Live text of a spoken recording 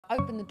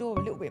opened the door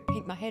a little bit,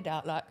 peeked my head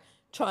out, like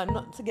trying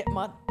not to get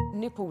my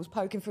nipples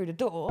poking through the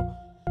door.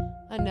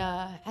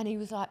 And he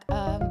was like,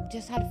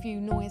 just had a few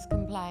noise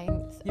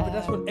complaints. Yeah, but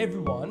that's when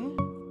everyone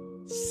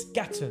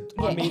scattered.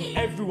 Yeah. I mean,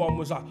 everyone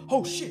was like,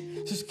 oh shit,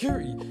 it's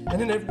security. And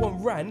then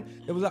everyone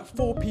ran. There was like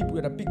 4 people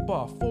in a big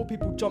bath. 4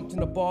 people jumped in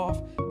the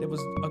bath. There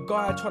was a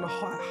guy trying to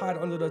hide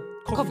under the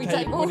coffee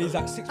table when he's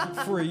like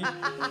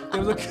 6'3".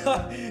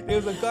 There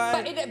was a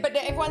guy. But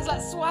everyone's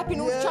like swiping,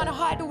 trying to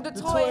hide all the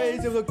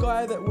toys. There was a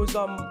guy that was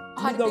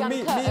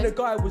me and a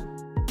guy was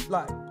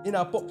like in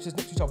our boxes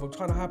next to each other,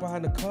 trying to hide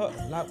behind the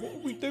curtain. Like, what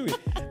were we doing?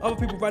 Other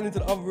people ran into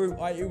the other room.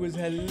 It was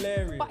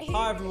hilarious.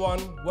 Hi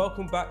everyone,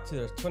 welcome back to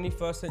the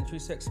 21st Century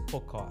Sex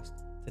Podcast.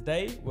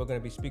 Today we're going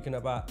to be speaking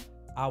about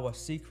our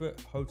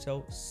secret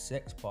hotel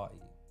sex party.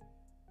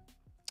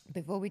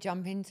 Before we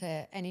jump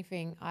into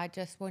anything, I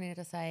just wanted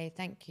to say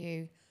thank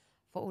you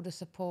for all the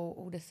support,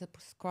 all the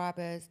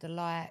subscribers, the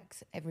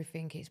likes,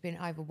 everything. It's been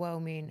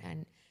overwhelming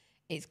and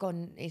it's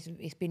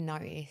been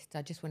noticed.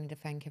 I just wanted to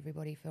thank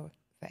everybody for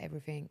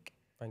everything.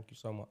 Thank you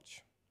so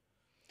much.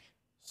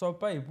 So,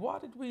 babe, why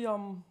did we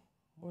want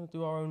to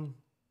do our own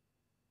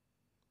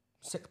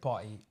sex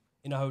party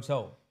in a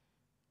hotel?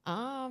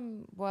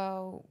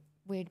 Well,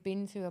 we'd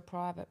been to a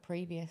private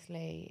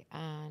previously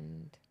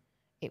and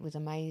it was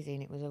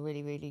amazing. It was a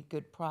really, really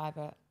good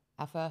private,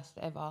 our first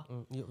ever.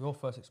 Your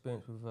first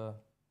experience with a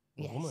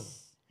woman?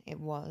 Yes, it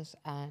was.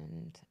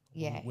 And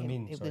yeah, it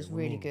was women.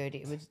 really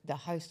good. The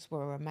hosts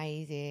were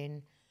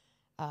amazing.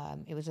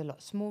 It was a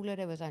lot smaller.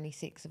 There was only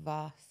 6 of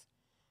us.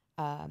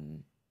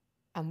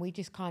 And we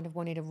just kind of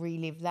wanted to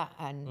relive that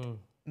and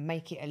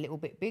make it a little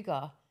bit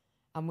bigger.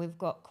 And we've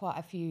got quite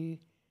a few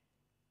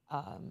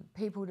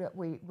people that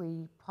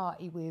we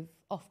party with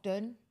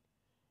often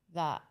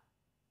that,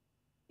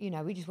 you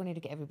know, we just wanted to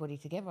get everybody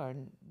together.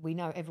 And we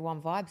know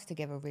everyone vibes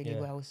together really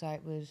well. So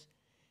it was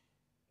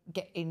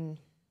getting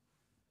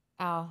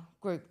our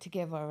group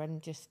together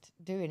and just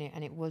doing it.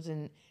 And it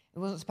wasn't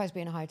supposed to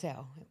be in a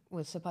hotel. It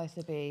was supposed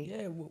to be...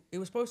 Yeah, well, it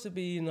was supposed to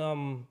be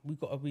in...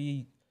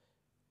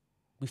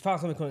 We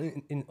found something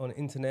on the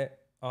internet.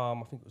 I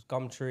think it was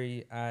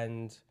Gumtree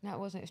and... No, it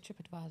wasn't. It was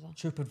TripAdvisor.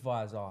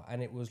 TripAdvisor.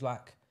 And it was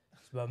like...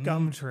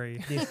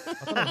 Gumtree.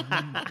 I don't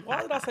know,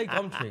 why did I say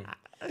Gumtree?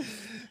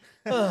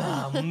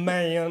 Oh,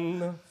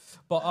 man.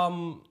 But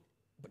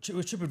it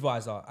was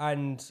TripAdvisor.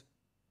 And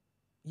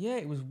yeah,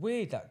 it was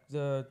weird that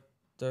the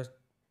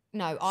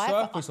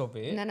surface of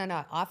it...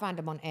 No. I found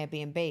them on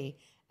Airbnb.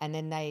 And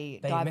then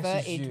they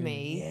diverted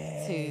me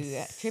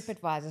to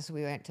TripAdvisor. So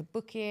we went to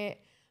book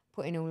it,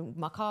 put in all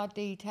my card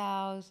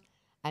details,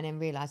 and then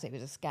realised it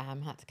was a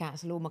scam. Had to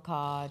cancel all my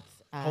cards.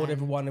 Told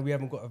everyone that we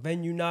haven't got a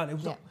venue now. It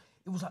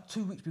was like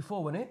 2 weeks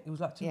before, wasn't it? It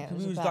was like 2 weeks.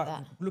 We was like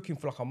looking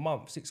for like a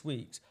month, 6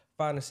 weeks.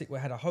 Found a where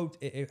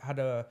it had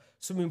a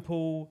swimming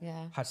pool,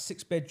 had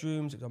 6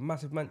 bedrooms, it was a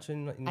massive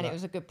mansion. And it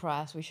was a good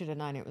price. We should have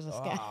known it was a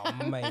scam.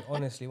 Oh, mate,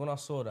 honestly, when I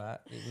saw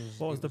that, it was...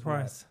 What was the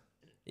price?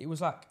 It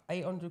was like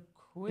 800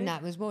 quid. No,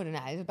 it was more than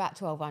that. It was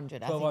about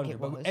 1,200, I think it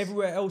was. But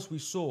everywhere else we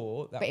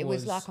saw... But it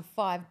was like a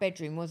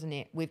 5-bedroom, wasn't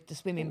it, with the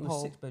swimming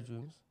pool? It was 6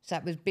 bedrooms. So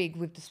it was big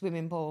with the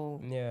swimming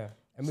pool. Yeah.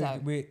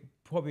 And we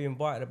probably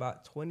invited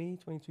about 20,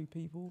 22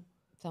 people.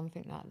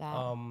 Something like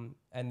that.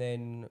 And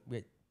then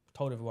we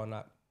told everyone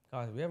that,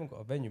 guys, we haven't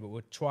got a venue, but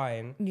we're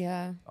trying.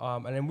 Yeah.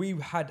 And then we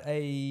had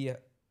a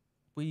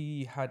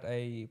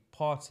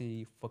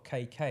party for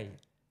KK,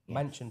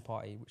 mansion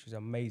party, which was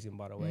amazing,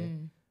 by the way.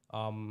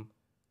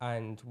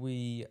 And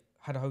we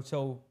had a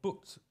hotel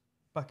booked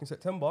back in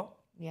September.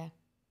 Yeah.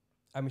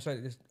 And we stayed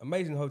at this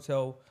amazing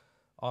hotel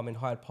in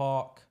Hyde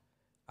Park.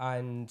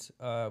 And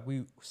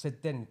we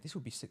said then, this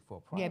would be sick for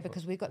a private. Yeah,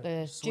 because we got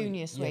the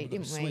junior suite,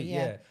 didn't we?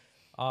 Yeah.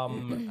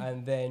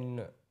 And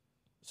then,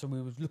 so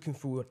we was looking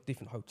for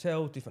different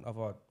hotels, different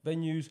other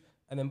venues.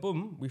 And then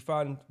boom, we was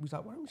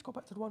like, why don't we just go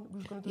back to the one we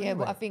was going to do anyway?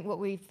 Well, I think what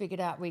we figured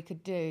out we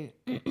could do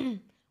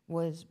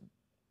was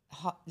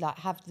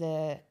have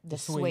the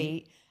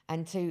suite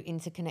and 2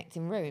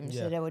 interconnecting rooms.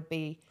 So there would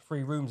be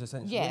 3 rooms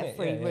essentially. Yeah,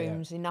 3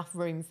 rooms, enough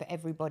room for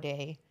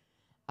everybody,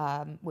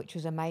 which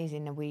was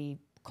amazing. And we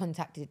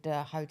contacted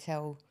the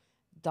hotel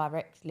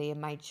directly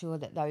and made sure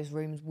that those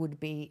rooms would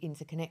be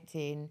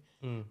interconnecting,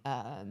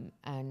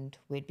 and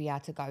we'd be able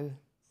to go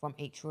from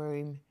each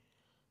room,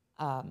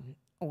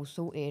 all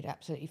sorted,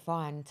 absolutely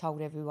fine.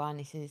 Told everyone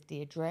this is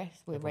the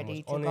address, we're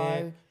ready to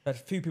go. Had a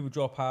few people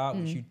drop out,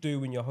 which you do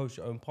when you host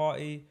your own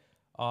party.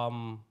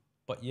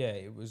 But yeah,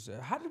 it was.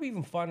 How did we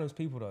even find those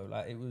people though?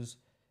 Like it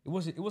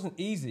wasn't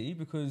easy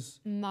because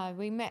no,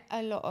 we met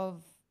a lot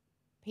of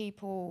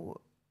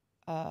people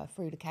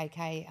through the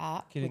KK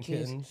app, Killing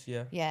Kittens,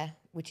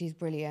 which is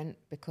brilliant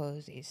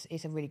because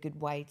it's a really good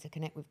way to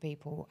connect with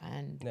people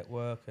and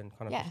network and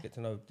kind of just get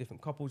to know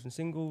different couples and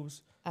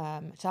singles.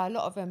 So a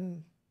lot of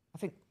them, I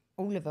think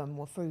all of them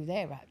were through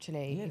there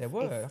actually. Yeah, they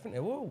were. I think they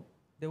were all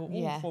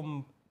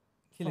from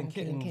Killing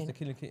Kittens, the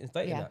Killing Kittens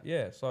dating app.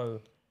 Yeah,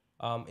 so.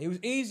 It was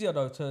easier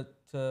though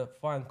to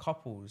find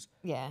couples.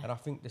 Yeah. And I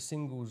think the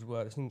singles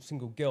were the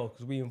single girls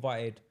because we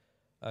invited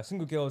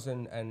single girls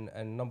and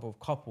a number of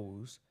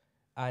couples,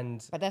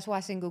 But that's why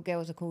single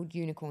girls are called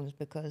unicorns,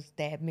 because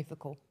they're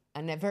mythical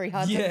and they're very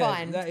hard to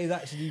find. That is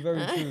actually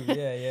very true.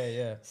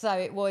 Yeah. So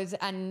it was,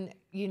 and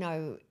you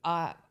know,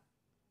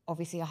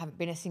 obviously I haven't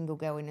been a single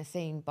girl in the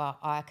scene, but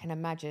I can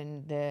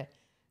imagine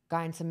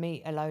going to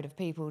meet a load of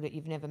people that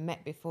you've never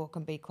met before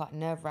can be quite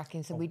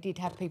nerve-wracking. So we did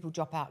have people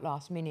drop out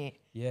last minute,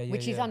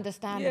 which is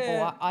understandable.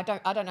 Yeah. I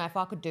don't know if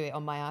I could do it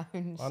on my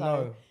own. I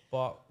know,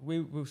 but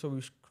we were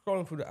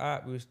scrolling through the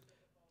app. We was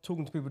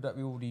talking to people that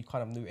we already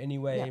kind of knew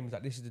anyway. Yeah. It was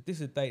like, this is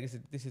the date.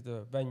 This is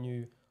the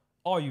venue.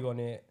 Are you on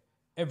it?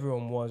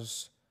 Everyone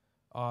was.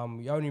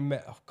 We only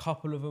met a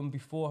couple of them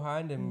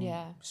beforehand, and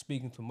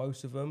speaking to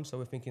most of them. So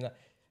we're thinking that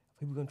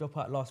people going to drop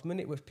out last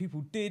minute, which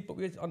people did, but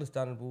it's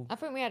understandable. I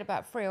think we had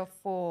about 3 or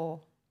 4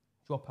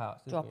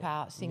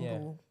 dropouts,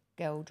 single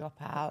girl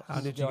dropouts.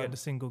 How did you get the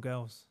single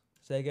girls?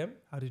 Say again?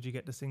 How did you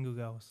get the single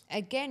girls?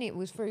 Again, it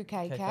was through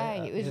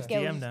KK. It was just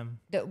girls DM them.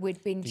 that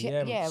we'd been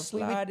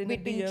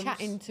we'd been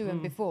chatting to them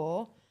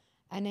before,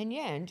 and then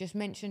and just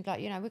mentioned,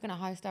 like, you know, we're going to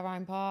host our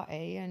own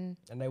party, and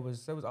they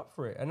was up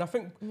for it. And I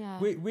think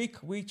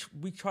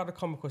we try to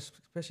come across,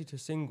 especially to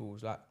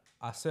singles, like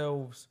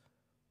ourselves,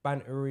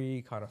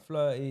 bantery, kind of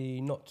flirty,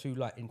 not too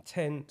like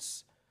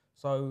intense.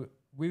 So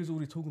we was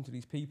already talking to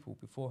these people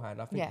beforehand.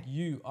 I think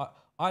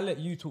I let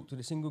you talk to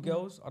the single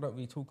girls. I don't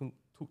really talk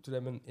to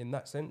them in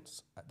that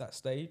sense at that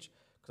stage,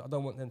 because I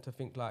don't want them to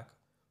think like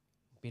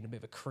being a bit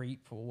of a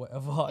creep or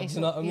whatever. Do you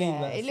know what I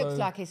mean? It looks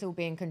like it's all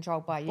being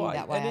controlled by you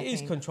that way. And it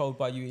is controlled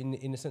by you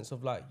in the sense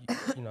of like,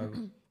 you know,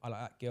 I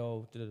like that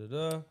girl.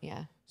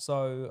 Yeah.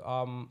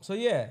 So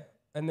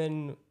and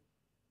then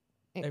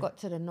it got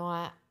to the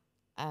night.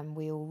 And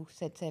we all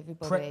said to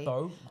everybody... Prep,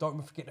 though.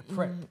 Don't forget the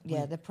prep.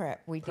 The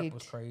prep. Prep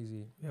was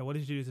crazy. Yeah, what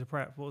did you do to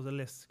prep? What was the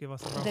list? Give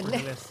us a rough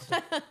list.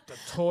 The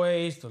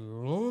toys, the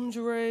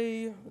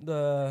lingerie,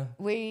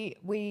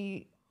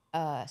 We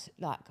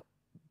like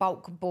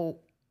bulk bought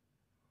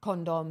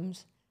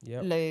condoms,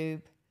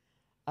 lube,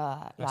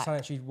 like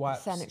sanitary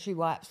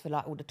wipes for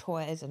like all the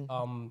toys and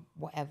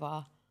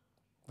whatever.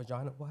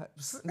 Vagina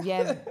wipes.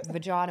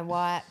 Vagina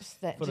wipes.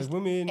 That for just the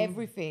women.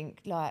 Everything.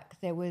 Like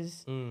there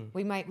was,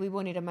 we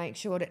wanted to make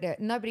sure that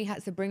nobody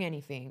had to bring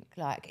anything.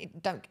 Like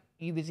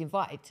you was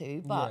invited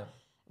to, but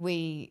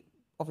we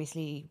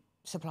obviously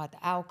supplied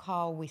the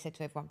alcohol. We said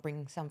to everyone,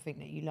 bring something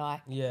that you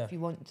like if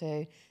you want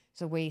to.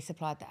 So we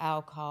supplied the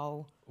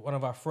alcohol. One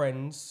of our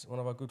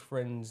good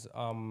friends,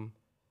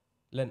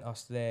 lent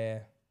us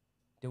their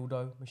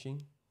dildo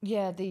machine.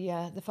 Yeah,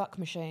 the fuck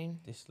machine.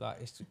 It's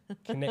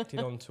connected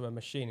onto a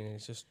machine, and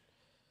it's just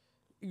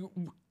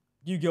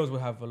you girls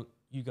had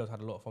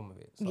a lot of fun with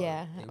it. So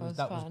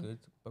that was good.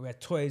 But we had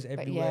toys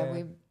everywhere.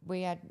 But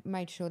we had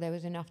made sure there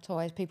was enough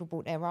toys. People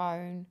brought their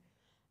own.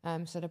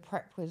 So the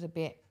prep was a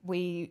bit.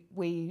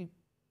 We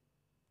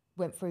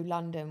went through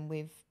London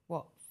with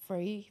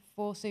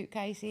 3-4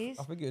 suitcases.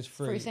 I think it was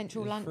 3 through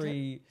Central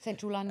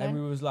London. And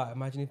we was like,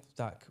 imagine if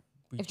like.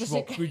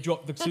 We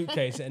dropped the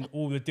suitcase and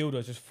all the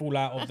dildos just fall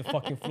out of the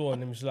fucking floor,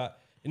 and it was like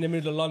in the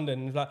middle of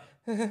London. It was like,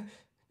 let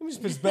me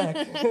just put this back.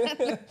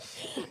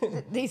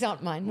 These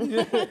aren't mine.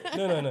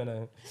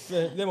 No.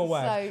 They're my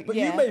wife. But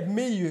you made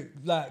me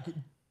like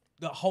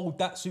hold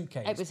that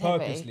suitcase. It was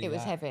heavy. It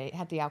was heavy. It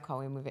had the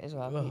alcohol in with it as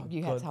well. Oh,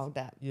 you had to hold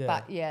that. Yeah.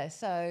 But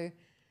So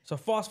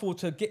fast forward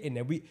to getting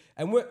there. We're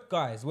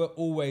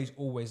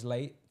always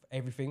late for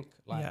everything.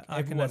 Like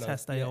I can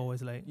attest they're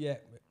always late. Yeah.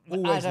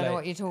 I don't know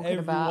what you're talking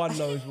about. Everyone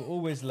knows we're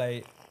always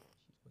late.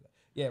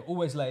 Yeah,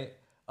 always late.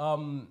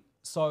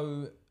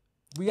 So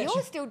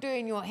you're still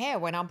doing your hair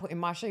when I'm putting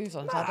my shoes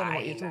on, so I don't know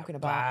what you're talking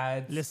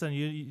about. Listen,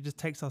 you just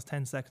takes us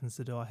 10 seconds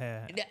to do our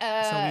hair.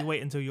 So we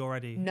wait until you're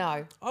ready.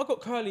 No. I've got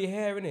curly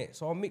hair in it,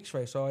 so I'm mixed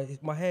race. So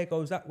my hair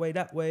goes that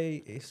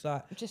way. It's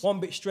like just one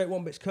bit straight,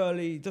 one bit's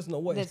curly. It doesn't know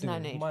what it's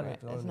doing.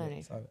 There's no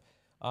need. So,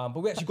 but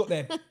we actually got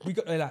there. We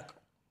got there like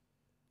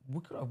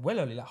well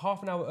early, like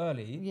half an hour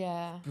early.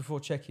 Yeah. Before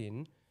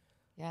check-in.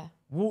 Yeah.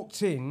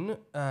 Walked in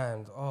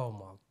and oh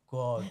my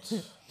God.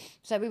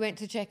 So we went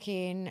to check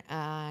in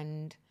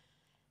and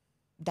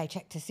they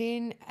checked us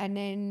in, and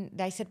then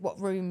they said what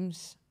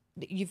rooms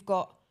that you've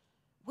got.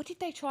 What did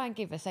they try and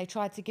give us? They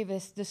tried to give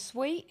us the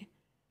suite.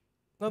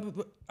 No,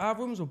 but our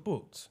rooms were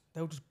booked.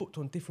 They were just booked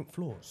on different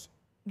floors.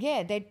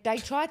 Yeah, they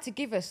tried to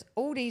give us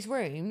all these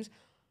rooms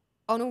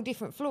on all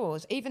different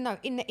floors, even though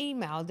in the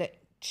email that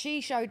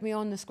she showed me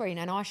on the screen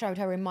and I showed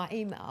her in my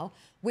email,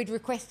 we'd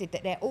requested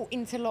that they're all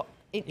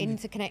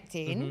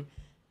interconnecting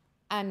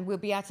and we'll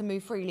be able to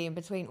move freely in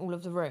between all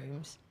of the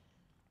rooms.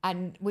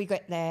 And we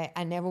got there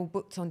and they're all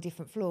booked on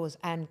different floors,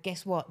 and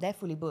guess what? They're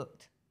fully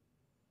booked.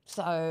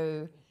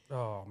 So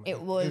it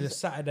was a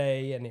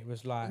Saturday, and it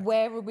was like,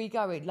 where are we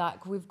going?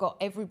 Like, we've got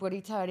everybody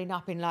turning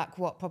up in like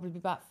probably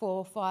about 4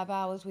 or 5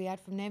 hours we had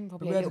from them,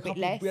 probably a little bit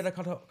less. We had a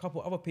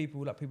couple other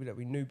people, like people that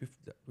we knew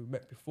that we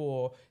met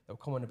before, that were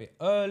coming a bit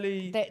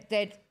early.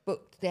 They'd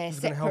booked their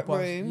separate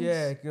rooms.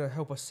 Going to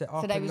help us set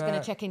up. So they was going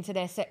to check into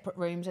their separate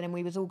rooms, and then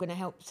we was all going to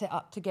help set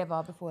up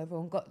together before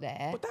everyone got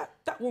there. But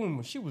that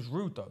woman, she was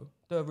rude though.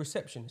 The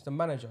receptionist, the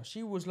manager,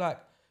 she was like,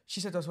 she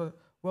said to us,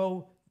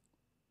 well,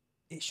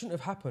 it shouldn't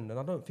have happened, and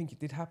I don't think it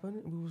did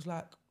happen. And we was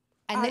like,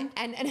 and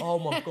oh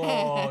my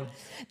God.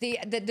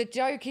 The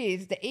joke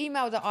is the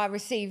email that I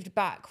received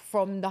back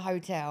from the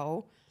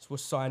hotel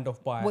was signed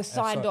off by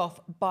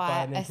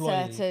a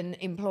certain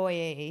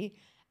employee,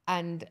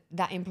 and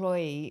that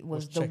employee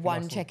was the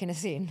one checking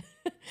us in.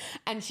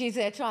 And she's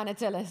there trying to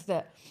tell us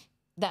that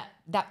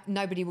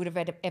nobody would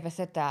have ever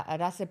said that.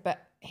 And I said,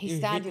 but he's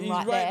standing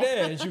right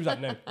there. And she was like,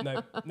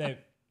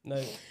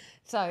 no.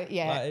 So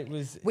yeah,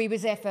 like, we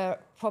was there for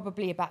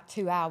probably about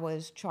 2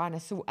 hours trying to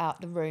sort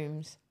out the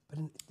rooms,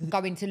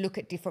 going to look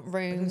at different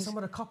rooms. And then some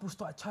of the couples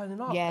started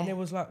turning up, Yeah. and they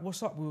was like,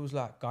 "What's up?" We was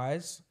like,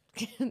 "Guys,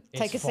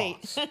 take a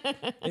seat."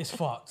 It's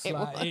fucked.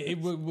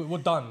 We're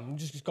done.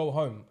 Just go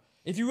home.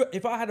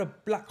 If I had a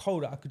black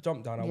hole that I could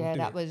jump down, I would do it. Yeah,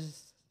 that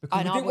was. Because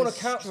and we didn't want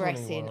to cancel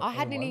stressing. I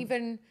hadn't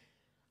even.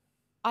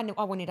 I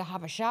wanted to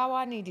have a shower.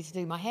 I needed to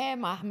do my hair,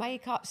 my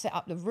makeup, set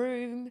up the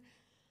room.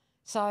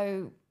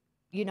 So,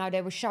 you know,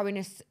 they were showing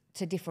us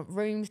to different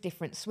rooms,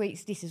 different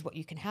suites. This is what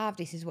you can have.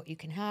 This is what you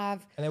can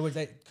have. And there was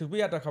because we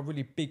had like a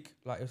really big,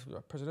 like it was like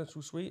a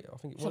presidential suite. I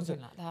think it was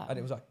something like that. And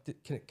it was like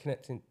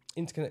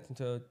interconnecting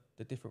to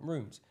the different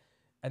rooms.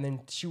 And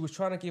then she was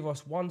trying to give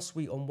us one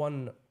suite on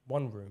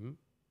one room,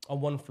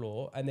 on one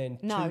floor, and then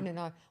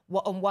no.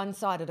 What, on one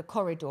side of the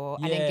corridor,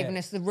 and then giving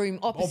us the room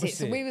opposite.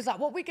 So we was like,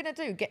 what are we gonna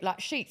do? Get like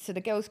sheets so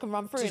the girls can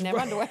run through in their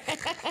underwear.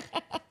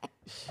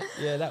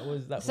 Yeah, that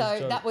was.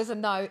 So that was a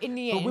no. In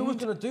the end, but we was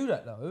gonna do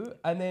that though,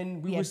 and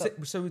then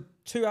so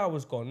 2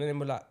 hours gone, and then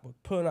we're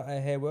pulling out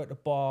our hair. We're at the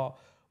bar.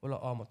 We're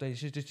like, oh my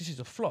days, this is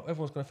a flop.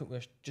 Everyone's gonna think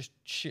we're just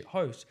shit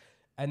hosts.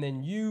 And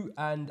then you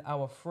and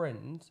our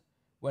friend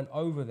went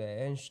over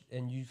there,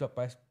 and you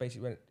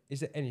basically went, "Is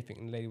there anything?"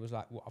 And the lady was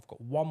like, "Well, I've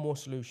got one more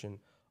solution.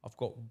 I've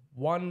got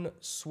one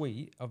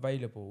suite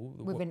available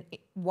with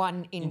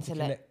one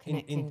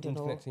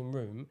interconnecting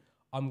room.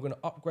 I'm gonna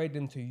upgrade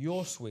them to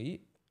your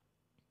suite,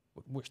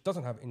 which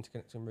doesn't have an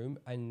interconnecting room,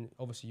 and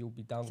obviously you'll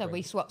be downgraded." So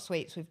we swapped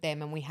suites with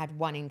them, and we had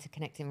one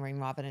interconnecting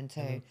room rather than two.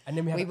 Mm-hmm. And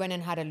then we went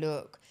and had a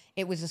look.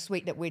 It was a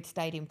suite that we'd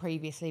stayed in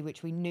previously,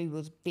 which we knew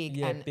was big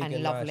and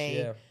lovely.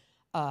 Nice, yeah.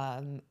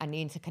 And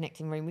the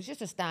interconnecting room was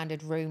just a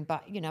standard room,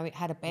 but you know, it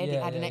had a bed,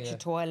 it had an extra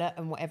toilet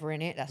and whatever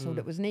in it. That's all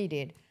that was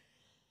needed.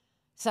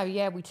 So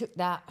yeah, we took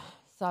that.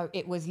 So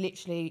it was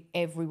literally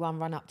everyone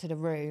run up to the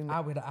room. We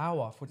had an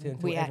hour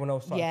until everyone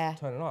else started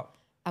turning up.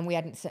 And we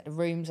hadn't set the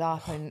rooms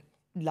up, and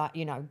like,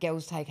 you know,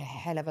 girls take a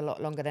hell of a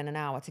lot longer than an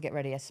hour to get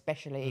ready,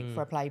 especially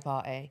for a play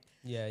party.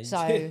 Yeah.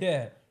 So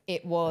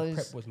it was.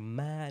 The prep was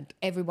mad.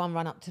 Everyone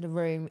ran up to the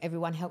room.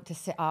 Everyone helped us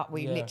set up.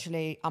 We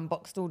literally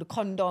unboxed all the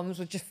condoms.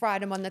 We just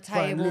fried them on the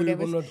table. There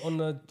was on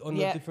the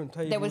different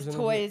tables. There was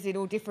toys in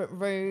all different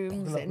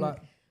rooms, and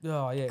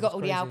got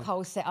all the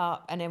alcohol set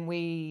up, and then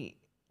we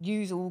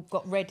all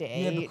got ready.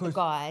 Yeah, because the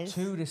guys.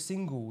 two of the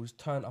singles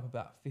turned up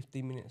about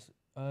 15 minutes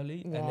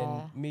early, and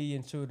then me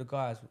and two of the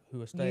guys who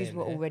were staying. You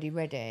were already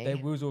ready.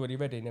 We was already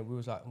ready, and then we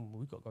was like,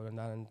 we got to go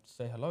down and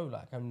say hello,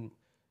 like and.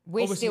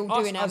 We're still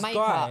doing our makeup.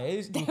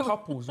 Guys, in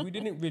couples, we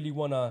didn't really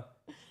want to.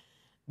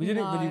 We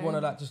didn't really want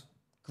to like just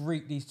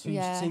greet these two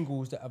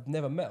singles that have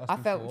never met us before.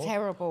 I felt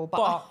terrible,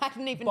 but I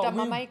hadn't even done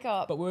my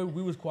makeup. But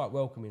we was quite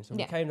welcoming, so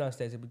we came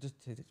downstairs and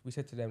we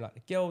said to them like,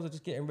 the girls are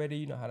just getting ready,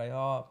 you know how they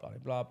are,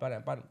 blah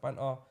blah blah,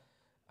 banter,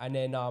 and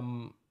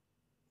then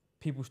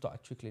people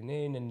started trickling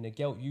in, and the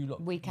girl you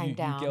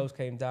girls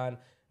came down,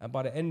 and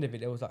by the end of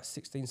it, there was like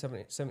 16,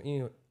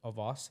 17 of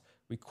us.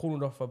 We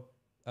cornered off a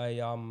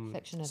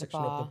section of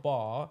the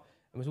bar,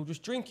 and was all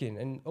just drinking.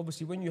 And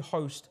obviously when you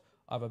host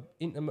either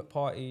intimate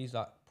parties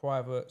like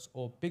privates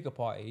or bigger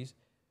parties,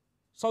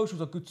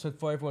 socials are good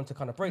for everyone to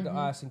kind of break the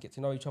ice and get to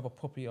know each other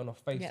properly on a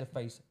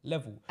face-to-face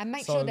level and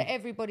make sure that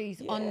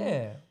everybody's on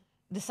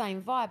the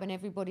same vibe and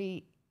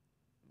everybody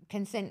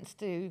consents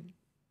to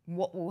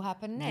what will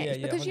happen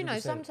next, because 100%. You know,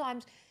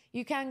 sometimes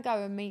you can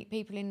go and meet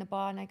people in the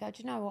bar and they go,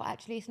 do you know what,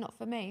 actually it's not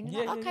for me, and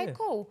you're like, okay,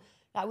 cool.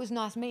 That was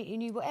nice meeting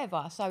you,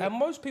 whatever. So and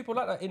most people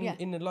like that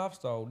in the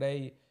lifestyle,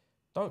 they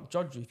don't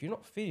judge you. If you're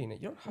not feeling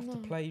it, you don't have to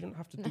play, you don't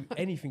have to do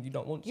anything you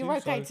don't want to. You're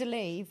okay to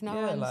leave. No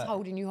one's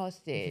holding you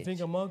hostage. If you think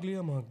I'm ugly,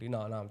 I'm ugly.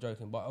 No, I'm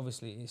joking. But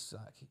obviously it's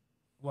like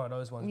one of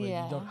those ones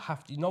where you don't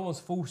have to, no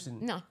one's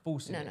forcing No.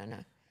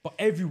 But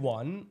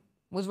everyone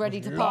was ready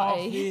to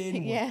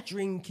party. Was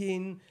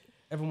drinking.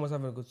 Everyone was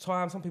having a good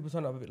time. Some people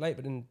turned up a bit late,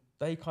 but then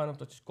they kind of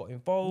just got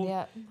involved.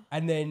 Yeah.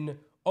 And then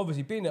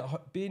obviously being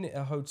at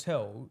a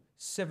hotel,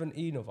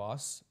 17 of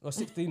us or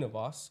 16 of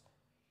us,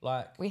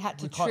 like we had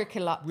to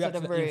trickle up to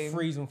the room in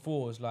threes and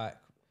fours, like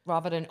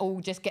rather than all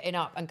just getting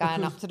up and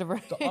going up to the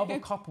room. The other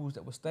couples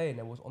that were staying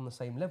there was on the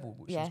same level,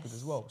 which was good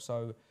as well.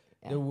 So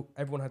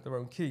everyone had their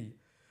own key.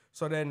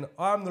 So then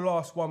I'm the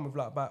last one with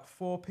like about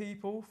 4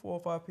 or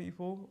 5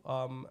 people,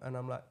 and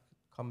I'm like,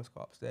 come, let's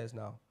go upstairs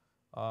now.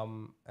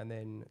 And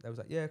then they was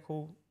like, yeah,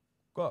 cool,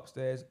 go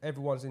upstairs.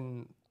 Everyone's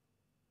in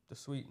the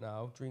suite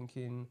now,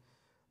 drinking.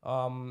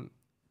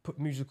 Put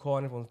music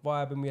on, everyone's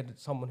vibing. We had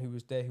someone who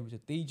was there who was a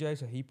DJ,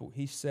 so he brought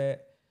his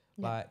set.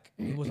 Like,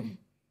 it wasn't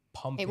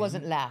pumping. It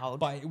wasn't loud.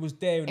 But it was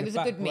there in the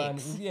background. It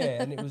was a good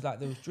mix. And it was like,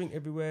 there was drink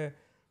everywhere.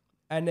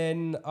 And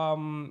then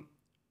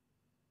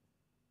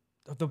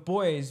the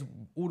boys,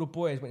 all the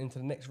boys went into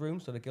the next room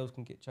so the girls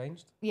can get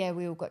changed. Yeah,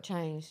 we all got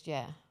changed,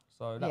 yeah.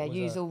 So that was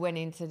yous all went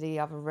into the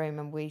other room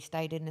and we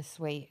stayed in the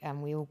suite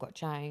and we all got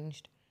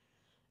changed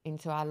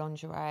into our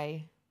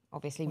lingerie.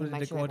 Obviously, we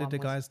made sure what did the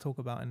guys talk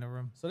about in the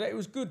room? So that it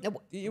was good.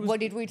 What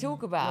did we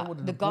talk about? No,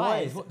 the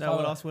guys. We'll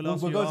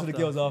go to the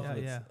girls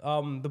afterwards. Yeah.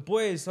 The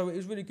boys. So it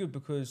was really good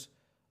because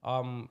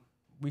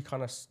we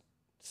kind of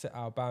set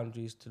our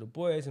boundaries to the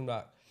boys and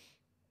like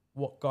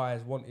what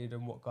guys wanted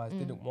and what guys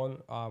didn't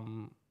want.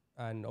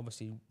 And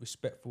obviously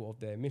respectful of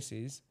their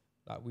misses.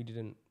 Like we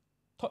didn't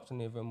touch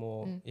any of them,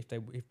 or if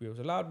we was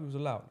allowed, we was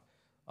allowed.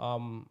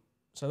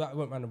 So that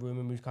went around the room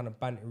and we was kind of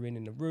bantering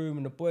in the room,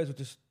 and the boys were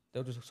just. They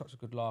were just such a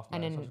good laugh,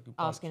 man. And then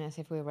asking us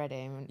if we were ready.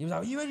 And he was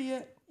like, "Are you ready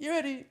yet? You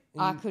ready?"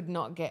 And I could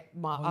not get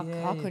my.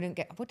 I couldn't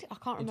get. I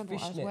can't remember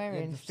what I was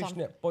wearing. The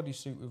fishnet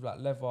bodysuit with like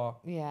leather.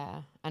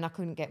 Yeah, and I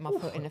couldn't get my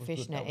foot in the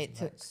fishnet.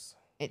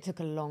 It took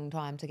a long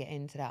time to get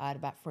into that. I had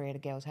about 3 of the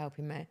girls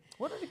helping me.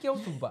 What did the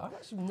girls talk about?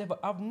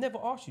 I've never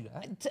asked you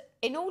that.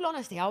 In all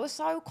honesty, I was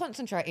so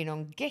concentrating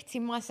on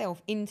getting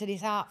myself into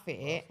this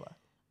outfit,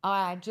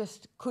 I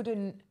just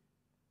couldn't.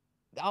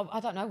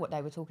 I don't know what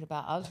they were talking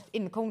about. I was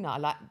in the corner,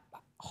 like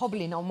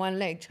hobbling on one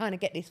leg, trying to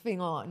get this thing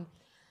on.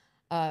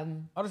 I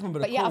just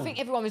remember I think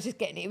everyone was just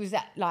getting it. It was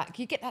that, like,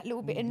 you get that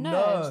little bit of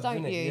nerves,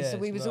 don't you? Yeah, so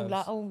we was all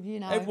like, oh, you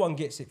know. Everyone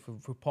gets it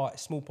for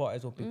parties, small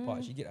parties or big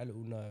parties. You get that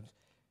little nerves.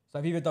 So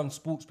if you've ever done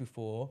sports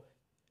before,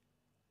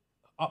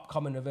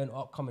 upcoming event,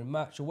 or upcoming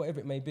match, or whatever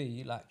it may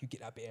be, like you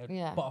get that bit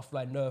of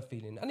butterfly nerve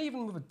feeling. And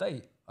even with a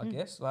date, I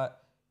guess, like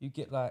you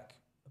get like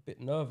a bit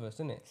nervous,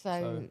 innit?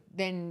 So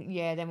then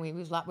we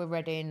was like, we're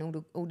ready,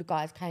 and all the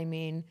guys came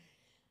in.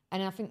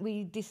 And I think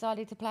we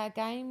decided to play a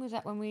game. Was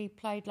that when we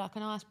played like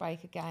an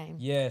icebreaker game?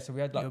 Yeah, so we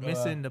had like... You're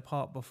missing the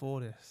part before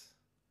this,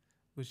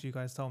 which you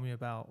guys told me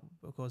about,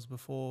 because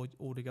before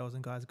all the girls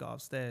and guys got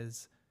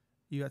upstairs,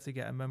 you had to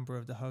get a member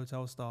of the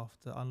hotel staff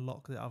to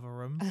unlock the other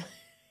room.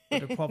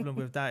 But the problem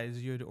with that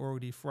is you'd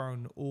already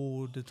thrown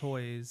all the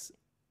toys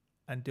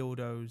and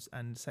dildos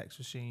and sex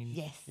machines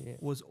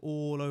was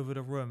all over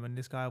the room, and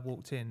this guy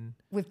walked in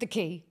with the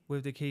key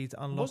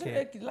to unlock Was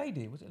it a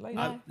lady? Was it a lady?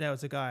 No. There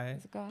was a guy.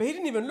 But he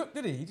didn't even look,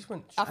 did he? He just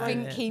went straight.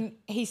 I think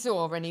he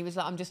saw and he was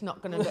like, I'm just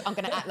not going to look. I'm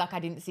going to act like I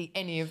didn't see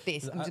any of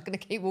this. I'm just going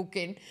to keep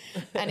walking.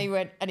 And he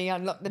went and he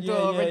unlocked the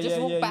door and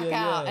just walked back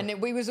out. And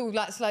we was all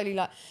like slowly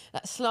like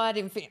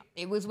sliding.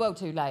 It was well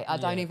too late. I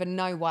don't even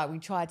know why we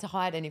tried to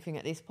hide anything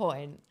at this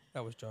point.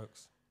 That was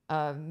jokes.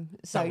 That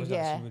was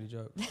actually really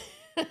jokes.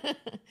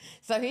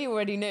 So he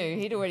already knew.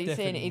 He'd already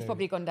seen it. He's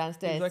probably gone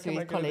downstairs to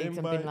his colleagues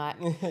and been like,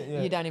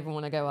 you don't even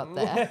want to go up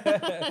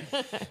there.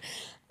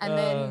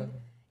 And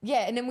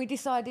then we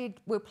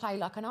decided we'll play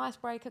like an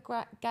icebreaker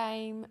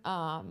game.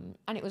 And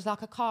it was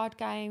like a card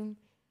game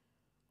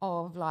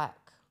of like...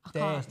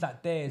 Dares,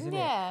 isn't it?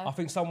 Yeah. I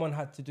think someone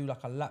had to do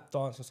like a lap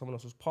dance with someone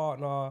else's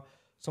partner.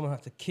 Someone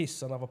had to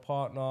kiss another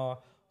partner.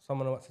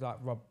 Someone had to like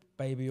rub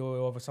baby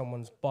oil over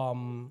someone's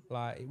bum.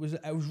 Like it was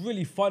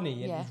really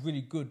funny and it was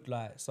really good.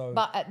 Like so.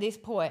 But at this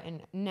point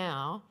and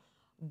now,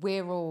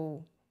 we're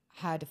all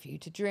had a few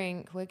to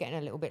drink. We're getting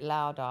a little bit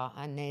louder,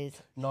 and there's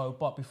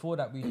but before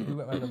that we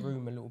went around the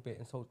room a little bit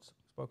and spoke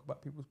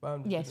about people's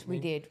boundaries. Yes, we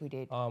did.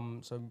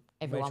 So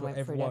everyone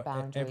went through their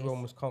boundaries.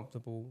 Everyone was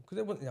comfortable because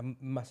there wasn't a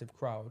massive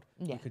crowd.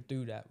 Yeah. We could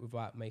do that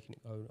without making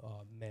it go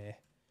meh.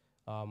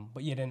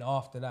 But then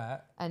after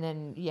that, and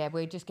then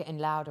we're just getting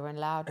louder and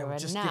louder, and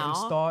just now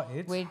getting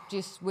started.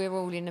 we're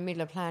all in the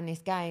middle of playing this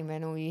game,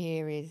 and all you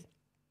hear is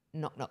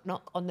knock, knock,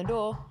 knock on the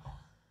door.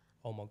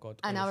 Oh my God!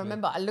 And I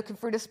remember looking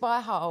through the spy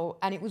hole,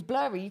 and it was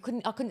blurry.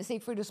 I couldn't see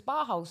through the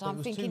spy hole, so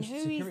I'm thinking, who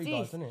is this?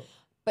 Guards, isn't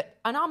it?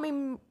 And I'm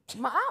in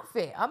my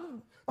outfit.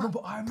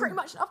 Pretty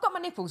much. I've got my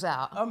nipples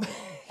out.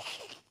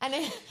 And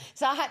then,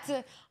 so I had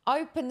to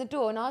open the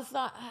door, and I was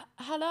like,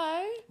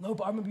 "Hello." No,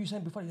 but I remember you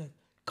saying before, you're like,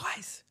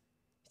 guys.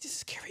 Just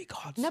security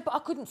guards. No, but I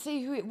couldn't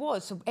see who it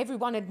was. So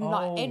everyone had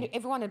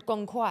everyone had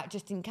gone quiet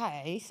just in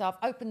case. So I've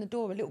opened the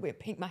door a little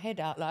bit, peeked my head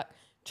out, like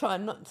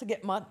trying not to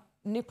get my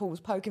nipples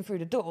poking through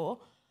the door.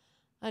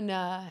 And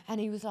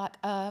he was like,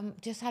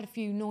 just had a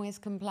few noise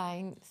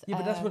complaints. Yeah,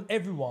 but that's when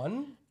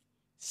everyone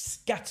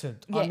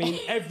scattered. Yeah. I mean,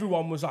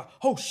 everyone was like,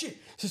 oh shit,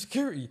 it's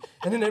security.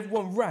 And then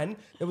everyone ran.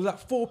 There was like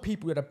 4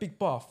 people. We had a big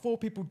bath. 4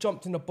 people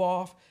jumped in the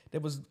bath. There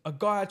was a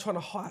guy trying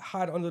to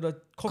hide under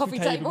the coffee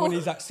table when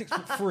he's like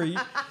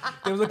 6'3".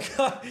 There was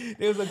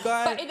a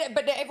guy.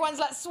 But everyone's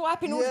like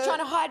swiping, trying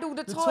to hide all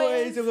the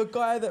toys. There was a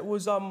guy that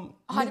was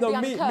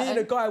me and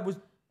a guy was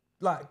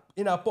like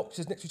in our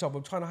boxes next to each other,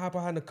 trying to hide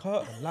behind the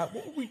curtain. Like,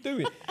 what were we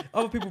doing?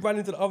 Other people ran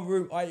into the other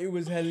room. It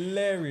was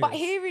hilarious. But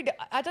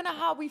I don't know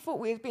how we thought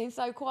we was being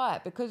so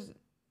quiet, because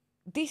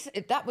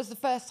that was the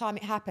first time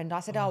it happened. I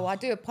said, I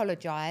do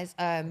apologise.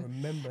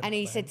 Remember and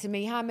he said to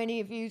me, how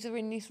many of you are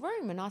in this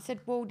room? And I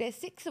said, well, there's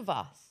 6 of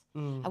us.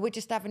 And we're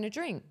just having a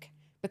drink,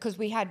 because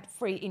we had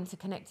 3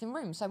 interconnecting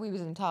rooms. So we was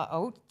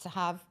entitled to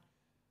have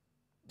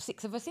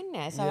 6 of us in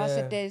there. So I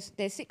said,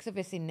 there's 6 of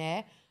us in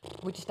there.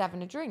 We're just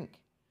having a drink.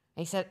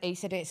 He said,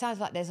 it sounds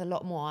like there's a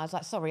lot more. I was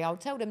like, sorry, I'll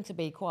tell them to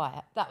be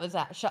quiet. That was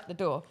that. Shut the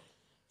door.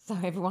 So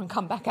everyone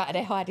come back out of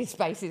their hiding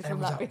spaces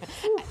from like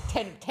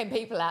 10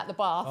 people out the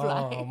bath.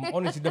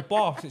 Honestly, the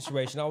bath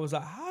situation, I was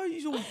like, how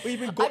you all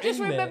even got in there? I just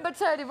remember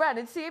turning around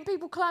and seeing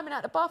people climbing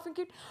out the bath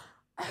thinking,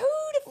 who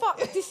the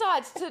fuck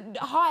decides to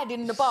hide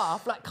in the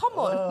bath? Like, come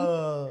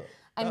on.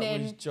 And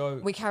then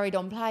we carried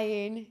on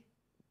playing.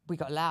 We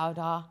got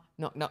louder.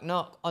 Knock, knock,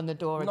 knock on the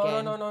door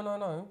again.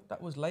 No.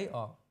 That was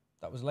later.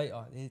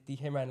 He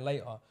came around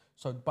later.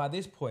 So by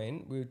this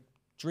point, we were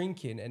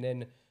drinking and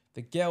then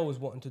the girl was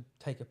wanting to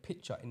take a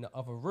picture in the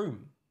other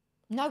room.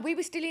 No, we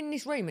were still in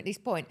this room at this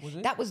point. Was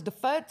it? That was the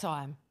third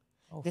time.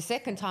 Oh, the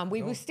second time,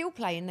 we were still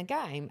playing the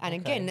game. And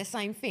again, the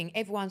same thing.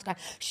 Everyone's going,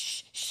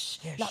 shh, shh,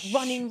 like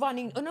running.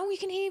 And all you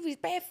can hear is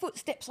bare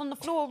footsteps on the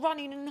floor,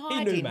 running and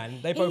hiding. He knew, man.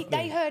 They both knew.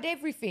 They heard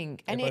everything.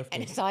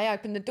 And so I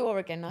opened the door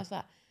again and I was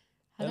like,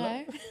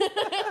 hello?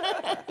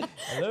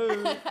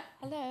 Hello?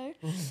 Hello?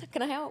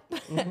 Can I help?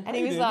 And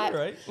he was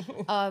like,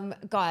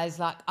 guys,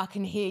 like, I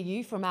can hear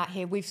you from out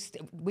here.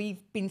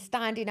 We've been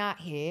standing out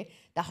here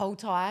the whole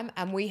time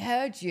and we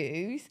heard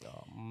you.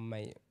 Oh,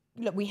 mate.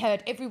 Look, we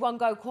heard everyone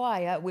go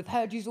quiet. We've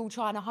heard you all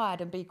trying to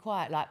hide and be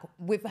quiet. Like,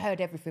 we've heard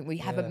everything. We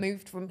haven't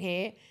moved from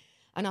here.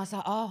 And I was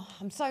like, oh,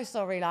 I'm so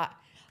sorry. Like,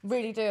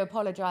 really do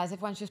apologise.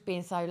 Everyone's just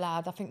being so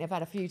loud. I think they've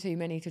had a few too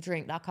many to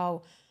drink. Like,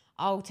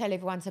 I'll tell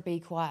everyone to be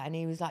quiet. And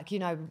he was like, you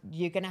know,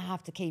 you're going to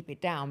have to keep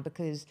it down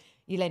because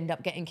you'll end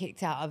up getting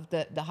kicked out of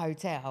the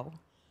hotel.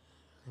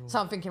 So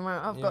I'm thinking, well,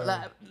 I've got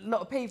like a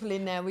lot of people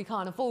in there. We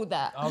can't afford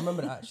that. I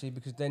remember that actually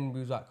because then we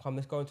was like, come,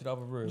 let's go into the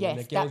other room. Yes, and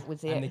the girls, that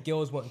was it. And the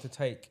girls wanted to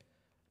take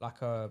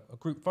like a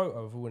group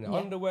photo of all in their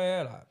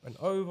underwear, like and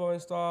over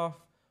and stuff.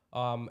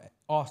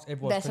 Asked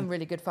everyone. There's some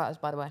really good photos,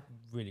 by the way.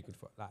 Really good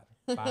photos,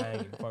 like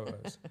banging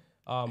photos.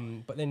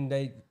 But then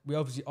we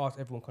obviously asked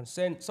everyone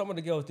consent. Some of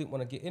the girls didn't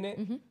want to get in it,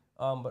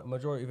 but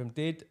majority of them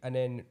did. And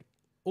then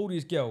all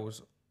these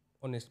girls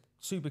on this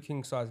super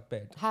king size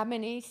bed. How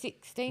many?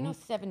 16 or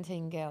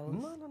 17 girls?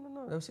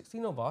 No. There were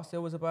 16 of us.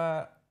 There was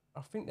about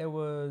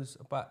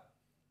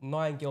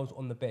 9 girls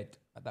on the bed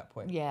at that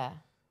point. Yeah.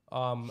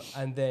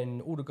 And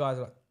then all the guys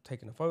are like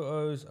taking the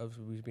photos.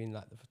 Obviously, we've been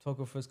like the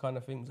photographers kind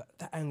of thing. It was like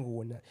that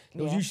angle and that.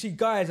 You see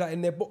guys like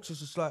in their boxes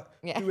just like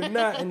doing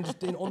that and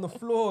just on the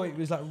floor. It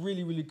was like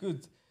really, really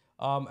good.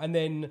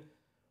 And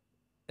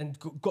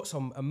got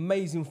some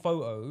amazing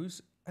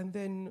photos. And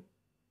then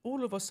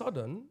all of a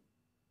sudden,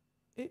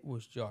 it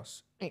was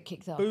just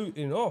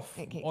booting off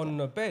on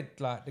the bed,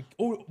 like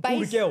all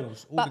the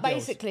girls.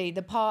 Basically,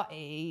 the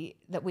party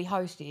that we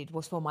hosted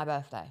was for my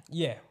birthday.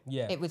 Yeah.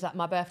 It was at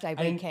my birthday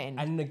weekend.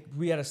 And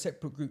we had a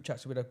separate group chat.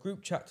 So we had a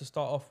group chat to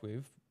start off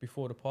with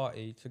before the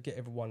party to get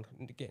everyone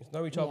getting to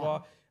know each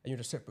other. And you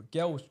had a separate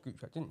girls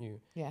group chat, didn't you?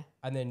 Yeah.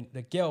 And then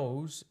the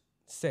girls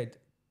said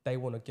they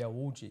want a girl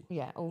orgy.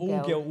 Yeah,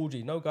 all girl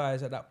orgy. No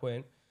guys at that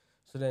point.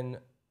 So then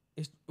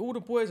all the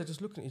boys are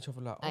just looking at each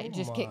other like, oh, it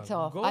just kicked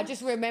off. God. I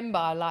just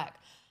remember like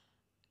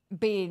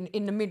being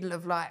in the middle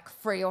of like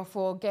 3 or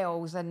 4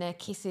 girls and they're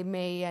kissing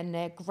me and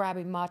they're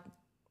grabbing my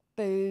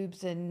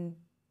boobs and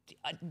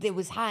there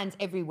was hands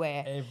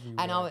everywhere.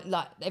 And I was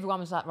like,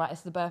 everyone was like, right,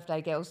 it's the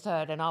birthday girl's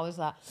turn. And I was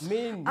like,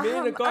 me and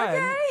the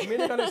guy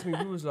next to me,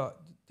 we was like,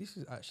 this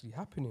is actually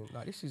happening.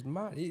 Like, this is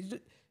mad. It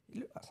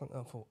looked like something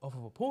off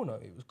of a porno.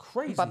 It was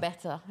crazy. But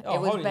better. It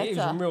was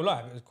in real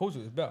life. Of course it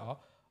was better.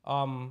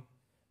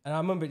 And I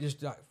remember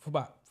just like for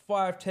about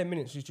 5-10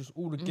 minutes, it's just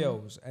all the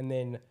girls. And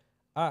then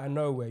out of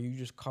nowhere, you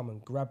just come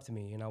and grabbed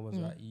me. And I was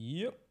like,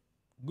 yep,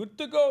 good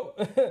to go.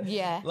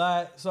 Yeah.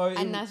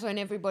 And that's when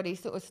everybody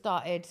sort of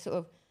started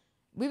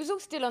we was all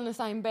still on the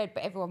same bed,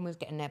 but everyone was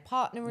getting their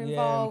partner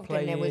involved.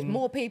 And there was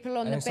more people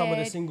on the bed. And some of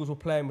the singles were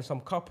playing with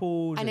some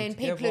couples. And then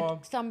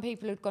some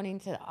people had gone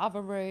into the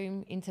other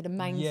room, into the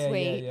main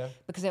suite. Yeah.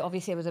 Because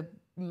obviously there was a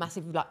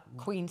massive like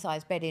queen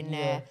size bed in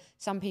there.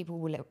 Some people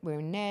were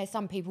in there.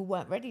 Some people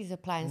weren't ready to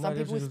play, and some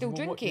people were still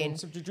drinking.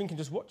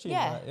 Just watching.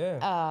 Yeah.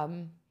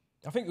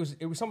 I think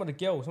it was some of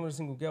the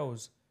single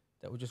girls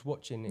that were just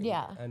watching.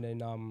 And then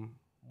 1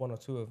 or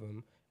 2 of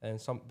them,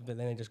 but then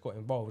they just got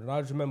involved. And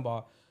I just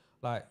remember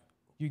like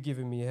you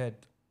giving me a head,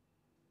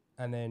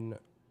 and then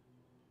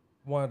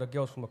one of the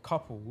girls from the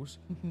couples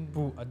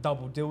brought a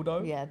double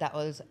dildo. Yeah, that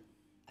was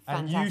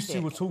fantastic. And you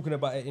two were talking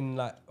about it in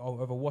like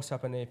over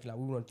WhatsApp and everything, like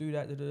we want to do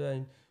that.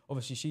 And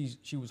obviously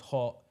she was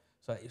hot,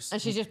 so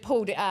and she just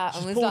pulled it out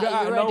and was like,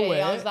 "You ready?"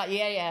 Nowhere. I was like,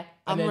 "Yeah,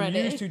 I'm ready." And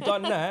then you two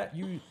done that.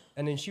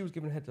 And then she was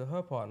giving head to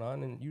her partner,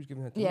 and then you was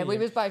giving head to me. Yeah, we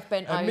was both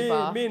bent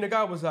over. Me and the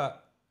guy was like,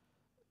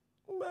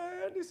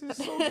 man, this is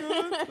so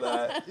good.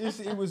 Like,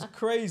 it was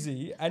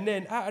crazy. And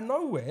then out of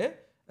nowhere,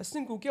 a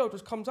single girl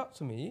just comes up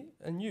to me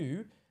and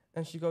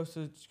she goes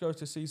to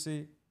CC,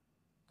 can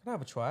I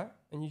have a try?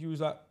 And you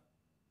was like,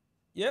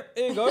 yep,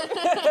 here you go.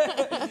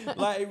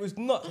 Like, it was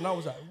nuts. And I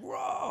was like,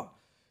 raw.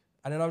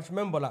 And then I just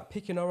remember like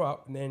picking her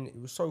up, and then it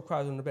was so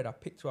crowded on the bed, I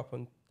picked her up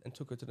and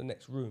took her to the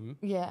next room.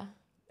 Yeah.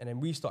 And then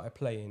we started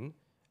playing.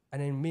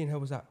 And then me and her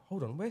was like,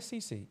 hold on, where's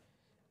CC?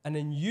 and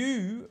then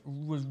you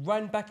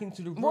ran back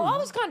into the room. Well, I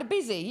was kind of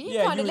busy. You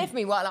kind of left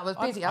me while I was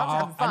busy. I was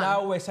having fun. And I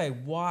always say,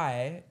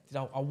 why?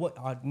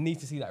 I need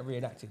to see that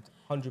reenacted,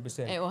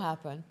 100%. It will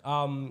happen.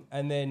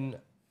 And then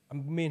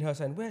me and her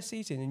saying, where's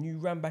Cece? And then you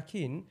ran back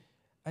in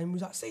and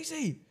was like, Cece.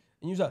 And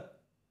you was like,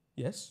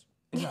 yes.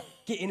 He's like,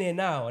 get in here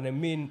now. And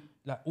then me and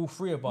like all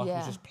three of us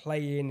was just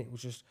playing. It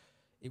was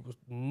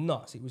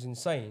nuts. It was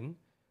insane.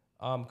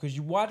 Because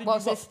why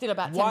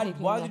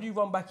did you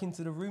run back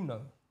into the room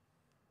though?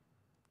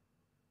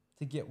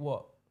 To get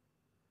what?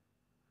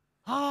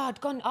 I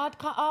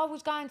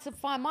was going to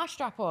find my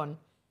strap on.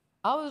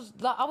 I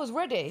was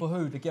ready. For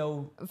who? The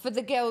girl? For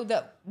the girl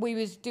that we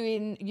was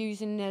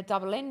using the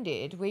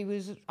double-ended.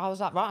 I was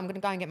like, right, I'm going to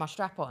go and get my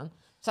strap on.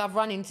 So I've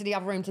run into the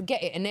other room to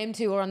get it, and them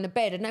two were on the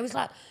bed, and they was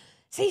like,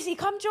 Cece,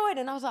 come join.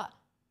 And I was like,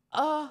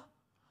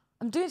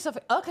 I'm doing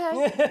something.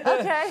 Okay,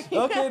 okay.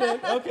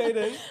 Okay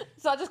then.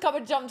 So I just come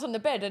and jumped on the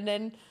bed, and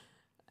then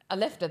I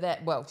left her there.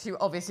 Well, she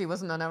obviously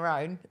wasn't on her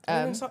own.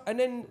 And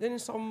then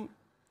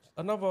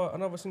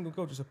another single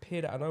girl just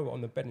appeared out of nowhere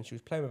on the bed, and she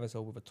was playing with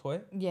herself with a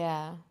toy.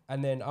 Yeah.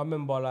 And then I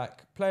remember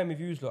like playing with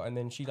you lot, and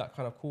then she like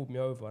kind of called me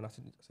over, and I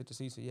said to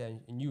Cece, yeah,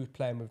 and you was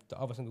playing with the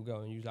other single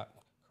girl, and you was like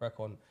crack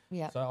on.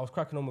 Yeah. So I was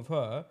cracking on with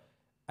her,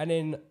 and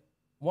then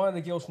one of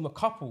the girls from the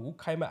couple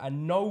came out of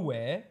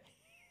nowhere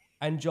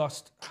and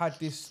just had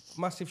this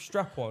massive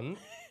strap on,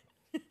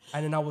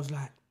 and then I was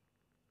like,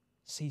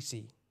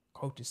 Cece.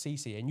 To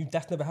Cece, and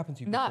that's never happened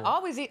to you before.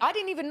 No, I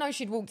didn't even know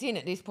she'd walked in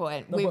at this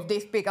point with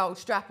this big old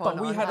strap on.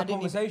 But we had a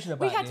conversation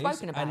about this. We had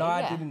spoken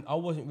about it, and I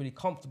wasn't really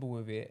comfortable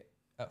with it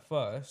at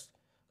first.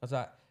 I was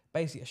like,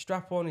 basically a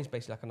strap on is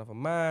basically like another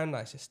man.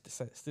 Like it's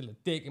still a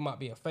dick. It might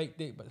be a fake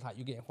dick, but it's like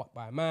you're getting fucked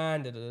by a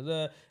man. Da, da,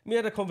 da, da. We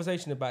had a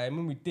conversation about it, and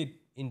when we did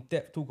in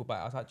depth talk about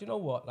it, I was like, do you know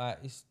what? Like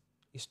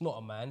it's not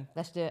a man.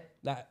 Let's do it.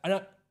 Like,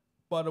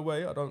 by the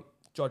way, I don't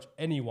judge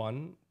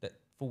anyone that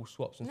full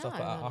swaps and stuff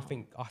like that. I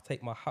think I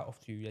take my hat off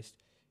to you.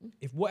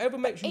 If whatever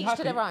makes you happy,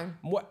 to their own.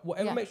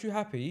 Whatever makes you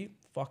happy,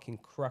 fucking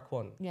crack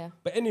on. Yeah.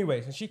 But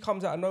anyways, and she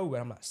comes out of nowhere,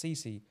 I'm like,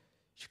 Cece,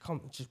 she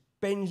just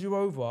bends you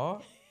over,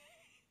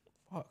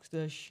 fucks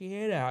the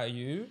shit out of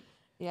you.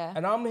 Yeah.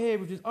 And I'm here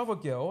with this other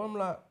girl, I'm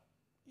like,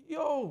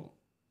 yo,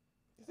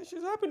 this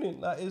is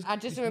happening. Like, I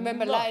just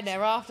remember lying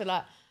there after,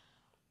 like,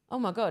 oh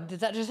my God,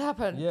 did that just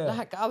happen? Yeah.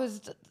 Like, I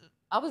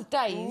was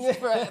dazed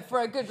for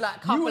a good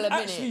like couple of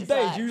minutes. You was actually dazed.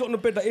 Like, you was on the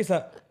bed like this,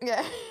 like,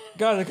 yeah.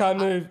 Guys, I can't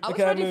move. I was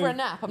ready for a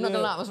nap. I'm not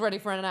gonna lie, I was ready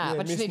for a nap.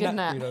 I just needed a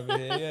nap. Over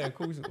here. Yeah, of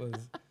course it was.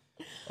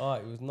 Oh,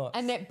 it was nuts.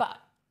 But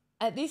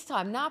at this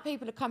time, now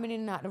people are coming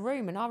in and out of the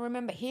room, and I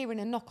remember hearing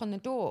a knock on the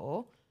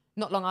door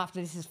not long after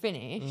this is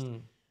finished.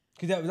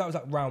 Because that was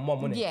like round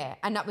one, wasn't it? Yeah,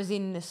 and that was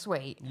in the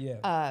suite.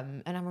 Yeah.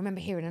 And I remember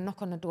hearing a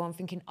knock on the door and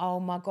thinking, oh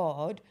my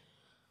God,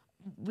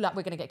 like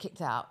we're gonna get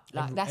kicked out.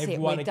 Like that's it,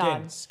 we're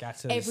done.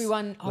 Scatters.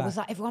 Everyone, I was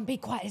like, everyone be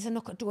quiet, there's a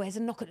knock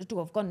at the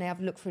door, I've gone there,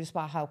 I've looked through the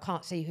spy hole,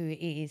 can't see who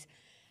it is.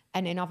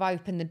 And then I've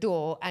opened the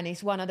door and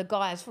it's one of the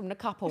guys from the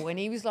couple, and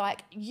he was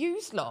like, you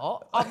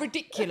lot are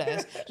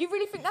ridiculous. You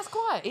really think that's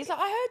quiet? He's like,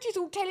 I heard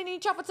you all telling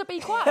each other to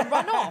be quiet and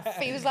run off.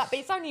 He was like, but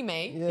it's only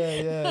me.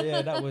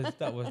 Yeah,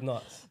 that was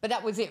nuts. But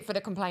that was it for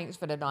the complaints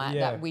for the night,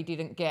 that we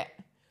didn't get.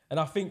 And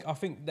I think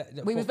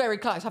that we was very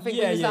close. I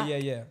think we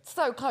was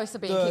so close to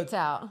being kicked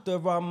out.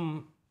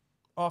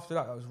 After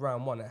that was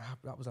round one.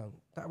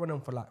 That went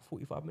on for like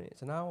 45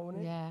 minutes, an hour,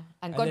 wasn't it? Yeah,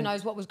 and God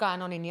knows what was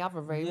going on in the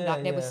other room.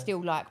 Like there was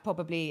still like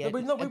probably a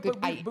good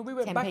 8, but we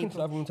went 10 back people. into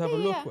the other room to have a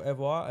look,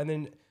 whatever.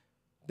 And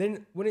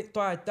then when it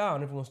died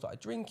down, everyone started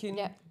drinking,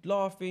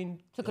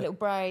 laughing. Took a little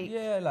break.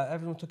 Yeah, like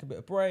everyone took a bit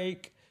of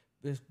break.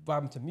 There's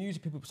vibing to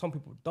music. Some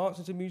people were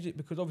dancing to music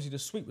because obviously the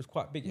suite was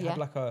quite big. It had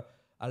like a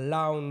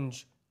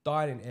lounge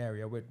dining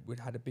area where we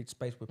had a big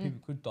space where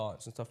people could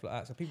dance and stuff like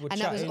that. So people were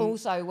chatting. And that was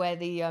also where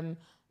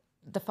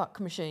the fuck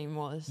machine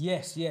was.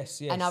 Yes.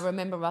 And I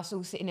remember us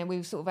all sitting there, we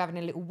were sort of having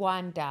a little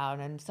wind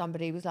down, and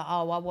somebody was like,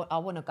 oh, I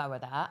want to go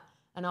with that.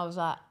 And I was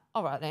like,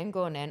 all right then,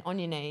 go on then, on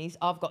your knees,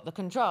 I've got the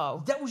control.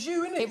 That was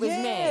you, innit? It was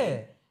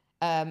me.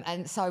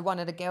 And so one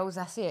of the girls,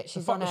 that's it,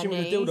 she's on her knees.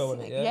 With the dildo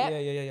on it, yeah?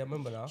 Yeah, I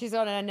remember now. She's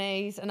on her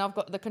knees and I've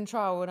got the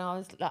control, and I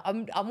was like,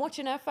 I'm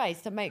watching her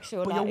face to make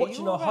sure. But like, you're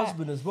watching her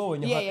husband as well,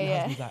 and your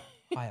husband's like,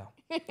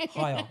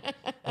 higher.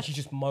 And she's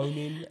just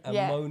moaning and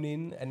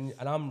moaning, and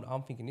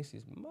I'm thinking, this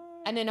is mad.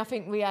 And then I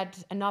think we had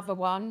another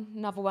one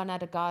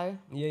had a go.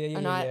 Yeah.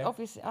 And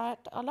obviously, I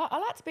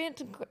like to be in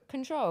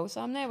control,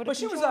 so I'm there with the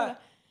controller. But she was like,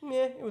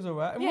 yeah, it was all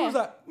right. And we was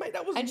like, mate,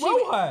 that was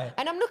high.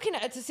 And I'm looking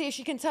at her to see if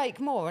she can take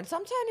more. And so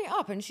I'm turning it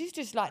up, and she's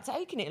just like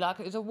taking it like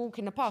it was a walk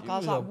in the park. I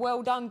was like,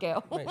 well done,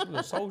 girl. Mate, she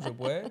was a soldier,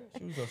 boy.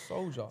 She was a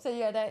soldier. So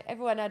yeah,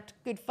 everyone had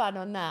good fun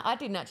on that. I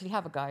didn't actually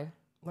have a go.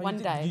 No, one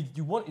day.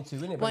 You wanted to,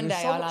 innit? But one day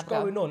there's so much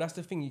going on. That's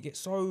the thing. You get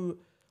so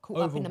caught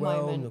up in the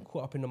moment. You're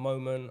caught up in the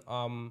moment.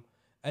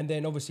 And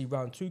then obviously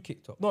round 2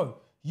 kicked off. No,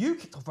 you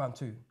kicked off round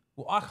 2.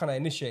 Well, I kind of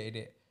initiated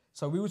it.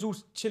 So we was all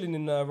chilling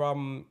in the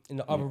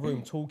other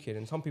room talking,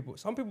 and some people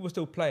were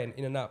still playing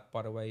in and out,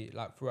 by the way,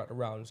 like throughout the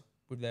rounds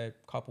with their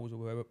couples or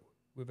whoever.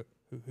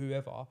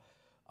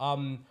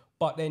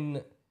 But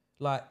then,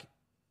 like,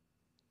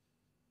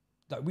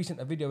 Like we sent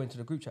a video into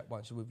the group chat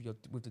once with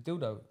the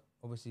dildo,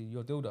 obviously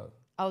your dildo.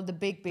 Oh, the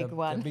big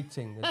one. The big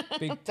thing, the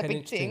big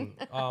 10-inch thing.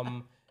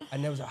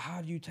 And there was like,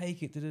 how do you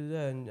take it?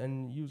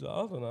 And you was like,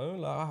 I don't know.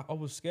 Like I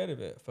was scared of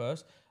it at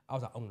first. I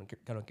was like,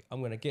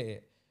 I'm gonna get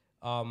it.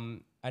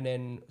 And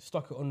then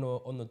stuck it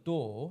on the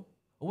door.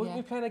 Or wasn't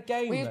we playing a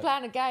game? We were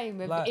playing a game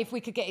of like, if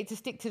we could get it to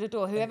stick to the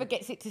door. Whoever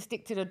gets it to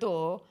stick to the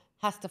door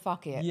has to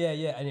fuck it. Yeah,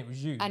 and it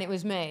was you. And it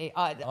was me.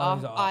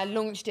 I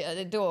launched it at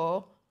the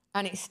door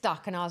and it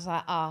stuck, and I was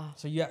like,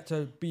 So you had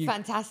to be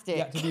fantastic.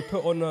 You had to be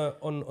put on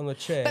the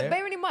chair. But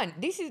bearing in mind,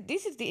 this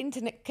is the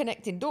internet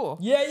connecting door.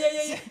 Yeah.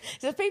 So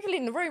there's people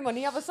in the room on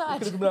the other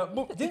side.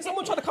 Didn't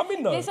someone try to come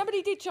in though? Yeah,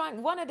 somebody did try.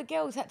 One of the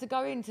girls had to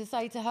go in to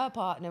say to her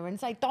partner and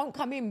say, "Don't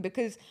come in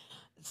because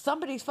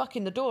somebody's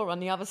fucking the door on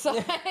the other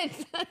side."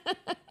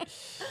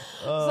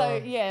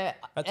 So yeah,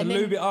 had to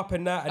lube it up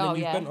and that, and then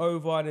you bent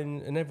over,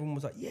 and everyone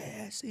was like,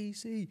 "Yeah,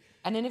 see."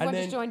 And then everyone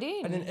just joined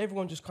in. And then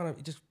everyone just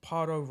just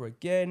piled over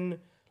again.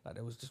 Like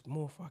there was just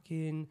more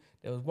fucking.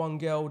 There was one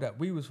girl that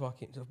we was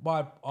fucking.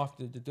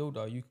 After the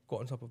dildo, you got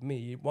on top of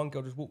me. One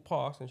girl just walked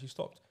past and she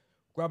stopped,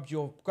 grabbed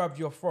your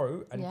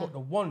throat and got the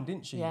wand,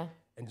 didn't she? Yeah.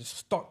 And just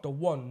stuck the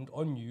wand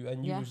on you,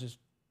 and you was just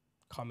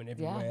coming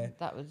everywhere.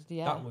 That was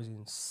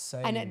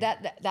insane. And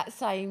that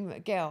same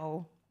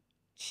girl,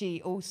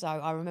 she also,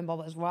 I remember I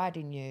was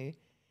riding you,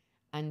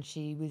 and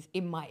she was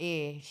in my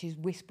ear. She's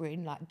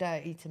whispering like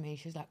dirty to me.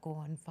 She was like, "Go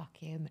on, fuck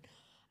him."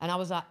 And I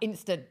was like,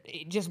 instant,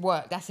 it just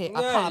worked. That's it.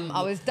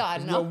 I was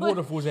done. There's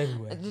waterfalls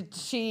everywhere.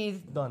 She's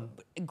done.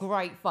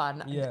 Great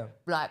fun. Yeah.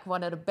 Like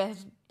one of the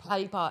best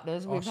play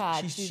partners we've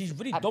had. She's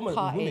really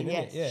dominant with women,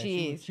 isn't it? Yeah,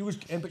 she is.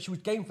 But she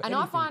was game for anything. And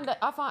I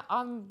find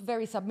I'm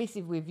very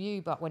submissive with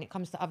you, but when it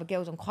comes to other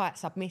girls, I'm quite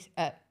submissive.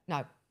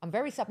 No, I'm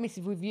very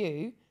submissive with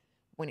you.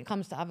 When it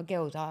comes to other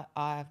girls,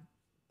 I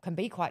can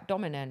be quite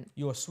dominant.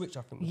 You're a switch,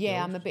 I think.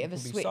 Yeah, I'm a bit of a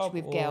switch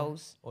with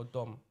girls. Or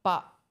dom.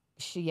 But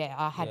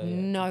I had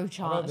no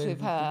chance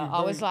with her.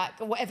 I was like,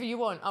 whatever you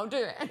want, I'll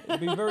do it. There'll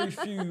be very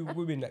few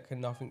women that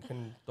can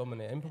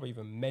dominate, and probably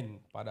even men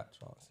by that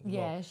chance.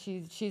 Yeah,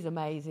 she's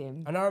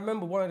amazing. And I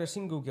remember one of the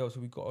single girls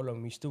who we got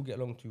along, we still get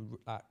along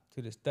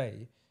to this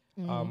day.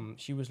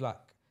 She was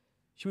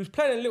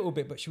playing a little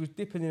bit, but she was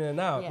dipping in and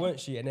out, weren't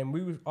she? And then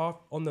we was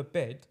on the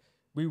bed,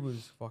 we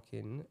was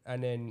fucking,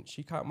 and then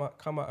she come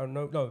out of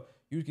no,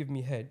 you was giving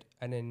me head,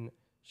 and then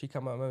she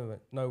come out of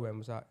nowhere and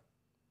was like,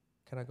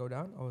 "Can I go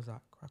down?" I was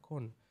like, "Crack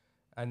on."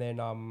 And then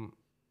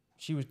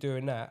she was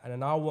doing that, and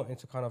then I wanted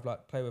to kind of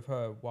like play with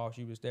her while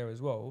she was there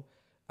as well.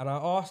 And I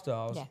asked her,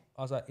 I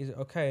was like, "Is it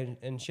okay?"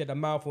 And she had a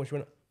mouthful, and she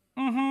went,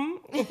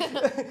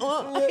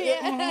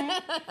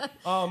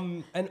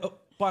 And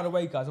by the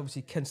way, guys,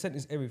 obviously consent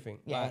is everything.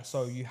 Yes. Right?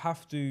 So you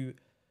have to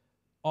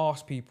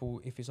ask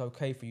people if it's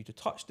okay for you to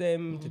touch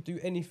them, to do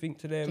anything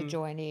to them, to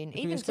join in,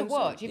 because even to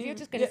watch. If you're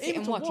just going to sit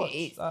and watch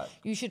it,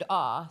 you should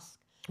ask.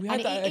 We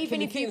had that at a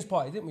Killing Kittens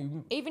party, didn't we?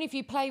 Even if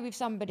you play with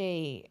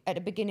somebody at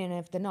the beginning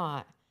of the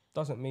night,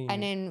 doesn't mean.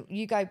 And then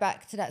you go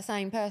back to that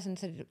same person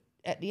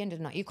at the end of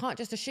the night. You can't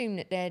just assume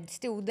that they're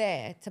still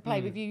there to play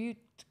with you. You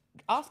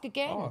ask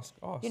again. Ask.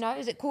 You know,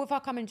 is it cool if I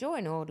come and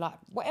join or like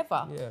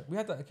whatever? Yeah, we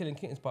had that at Killing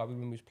Kittens party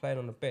when we was playing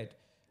on the bed,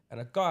 and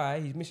a guy,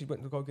 his missus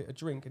went to go get a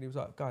drink, and he was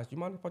like, "Guys, do you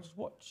mind if I just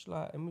watch?"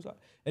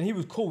 And he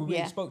was cool. We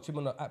really spoke to him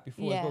on the app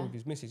before as well with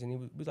his missus, and he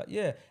was like,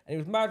 "Yeah," and he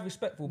was mad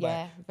respectful.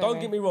 Yeah,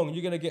 don't get me wrong,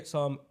 you're gonna get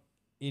some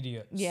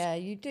idiots. Yeah,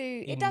 you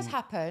do. It does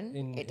happen.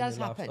 It does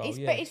happen.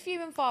 But it's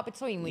few and far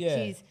between, which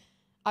is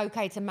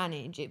okay to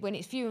manage. When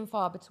it's few and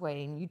far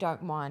between, you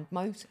don't mind.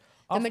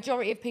 The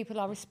majority of people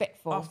are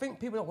respectful. I think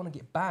people don't want to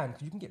get banned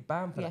because you can get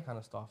banned for that kind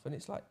of stuff, and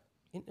it's like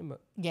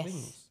intimate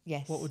things.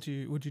 Yes. Would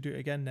you do it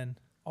again then?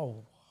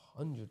 Oh,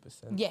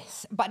 100%.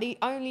 Yes, but the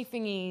only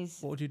thing is,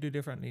 what would you do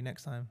differently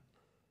next time?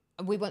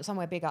 We want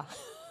somewhere bigger.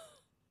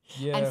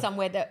 Yeah. And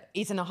somewhere that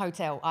isn't a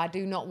hotel. I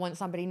do not want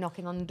somebody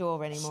knocking on the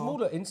door anymore.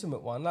 Smaller,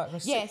 intimate one, like a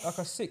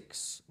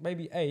 6,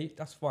 maybe 8.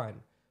 That's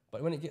fine.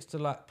 But when it gets to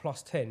like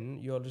plus 10,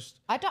 you're just.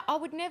 I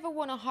would never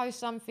want to host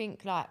something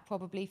like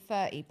probably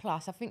 30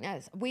 plus. I think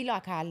we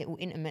like our little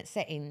intimate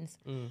settings,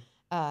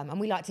 and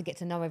we like to get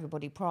to know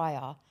everybody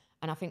prior.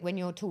 And I think when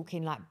you're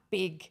talking like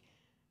big,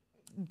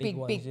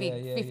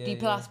 50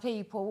 plus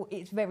people,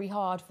 it's very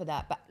hard for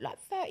that. But like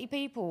 30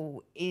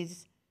 people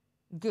is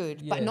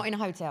good, but not in a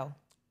hotel.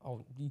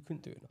 Oh, you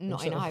couldn't do it.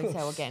 Not in a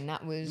hotel again.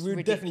 That was we would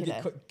ridiculous.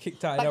 definitely get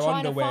kicked out in our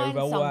underwear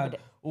with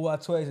all our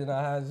toys in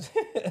our hands.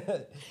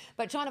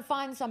 But trying to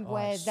find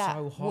somewhere that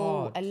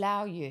will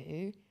allow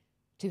you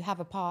to have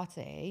a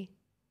party,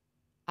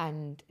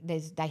 and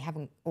they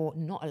haven't or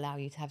not allow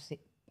you to have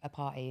a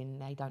party,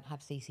 and they don't have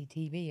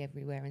CCTV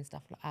everywhere and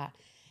stuff like that.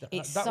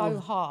 It's so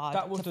hard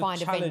to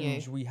find a venue. That was the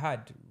challenge we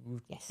had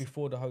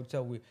before the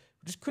hotel. We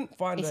just couldn't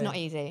find it. It's not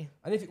easy.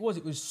 And if it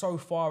was so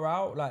far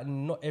out. Like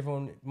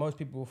most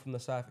people were from the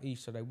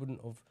southeast, so they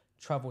wouldn't have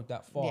travelled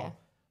that far. Yeah.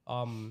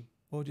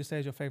 What would you say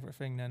is your favourite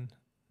thing then,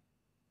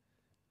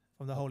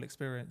 from the whole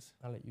experience?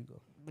 I'll let you go.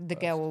 The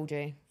girl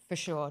orgy, for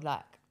sure.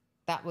 Like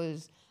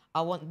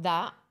I want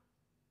that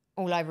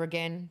all over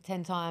again,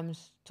 10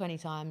 times, 20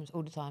 times,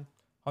 all the time.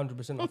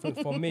 100%. I think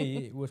for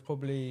me, it was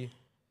probably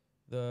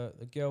the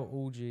girl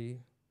orgy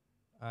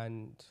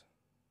and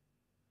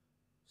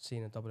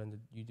seeing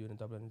you doing a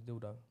double-ended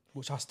dildo,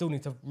 which I still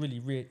need to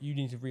you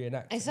need to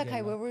reenact. It's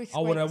okay, we'll I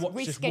want to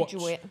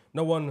reschedule it.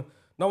 No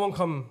one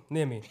come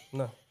near me.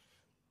 No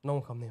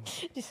one come near me.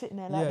 Just sitting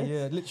there like this.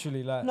 Yeah,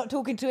 literally like. Not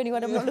talking to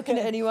anyone, I'm not looking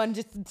at anyone,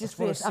 just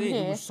this, I'm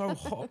here. It was so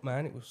hot,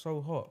 man. It was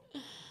so hot.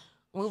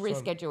 We'll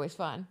reschedule, it's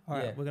fine. All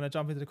right, we're going to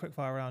jump into the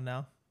quickfire round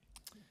now.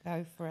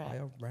 Go for it.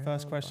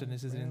 First question,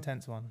 this is an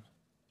intense one.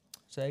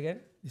 Say again?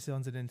 This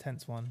one's an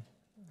intense one.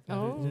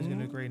 Oh. Who's going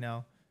to agree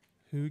now?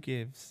 Who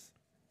gives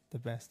the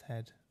best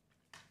head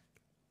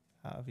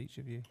out of each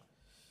of you?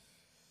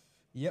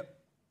 Yep.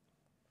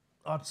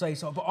 I'd say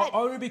so, but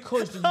only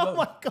because... Oh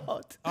my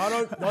God.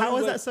 How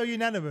is that so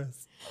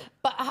unanimous?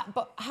 But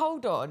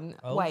hold on,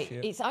 wait.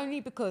 Shit. It's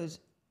only because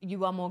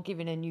you are more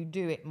giving and you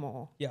do it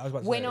more. Yeah, I was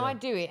about to when say I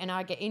do it and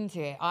I get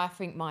into it, I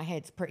think my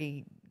head's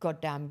pretty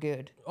goddamn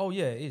good. Oh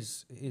yeah, it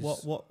is. It is.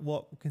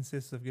 What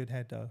consists of good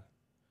head though?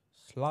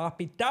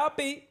 Sloppy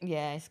toppy.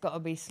 Yeah, it's got to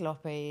be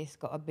sloppy. It's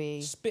got to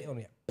be... Spit on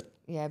it.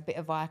 Yeah, a bit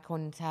of eye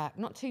contact.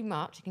 Not too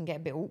much. It can get a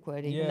bit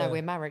awkward, even though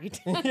we're married.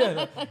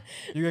 Yeah.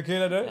 You gonna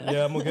kill her?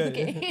 Yeah, I'm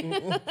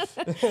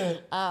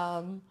okay.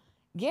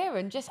 Yeah,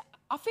 and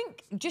I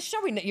think just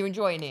showing that you're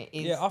enjoying it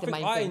is I the think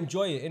main I thing.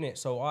 enjoy it, innit?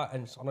 So I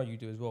know you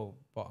do as well,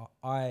 but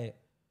I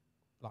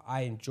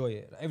enjoy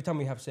it. Every time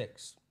we have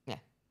sex, Yeah,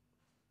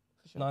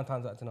 for sure. 9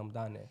 times out of 10 I'm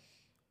down there.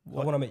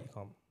 I want to make you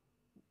come.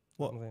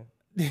 What? I'm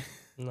saying.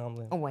 No, I'm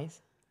saying.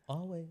 Always.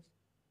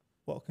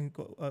 What can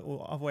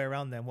or other way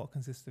around then? What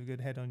consists of good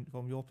head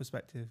from your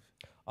perspective?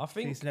 I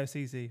think.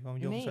 CC, from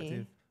your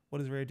perspective, what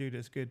does Ray do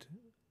that's good?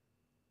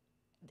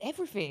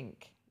 Everything.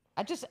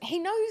 He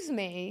knows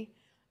me.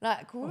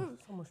 Like,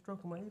 Someone's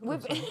stroking my ego.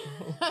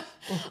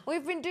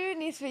 we've been doing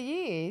this for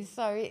years,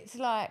 so it's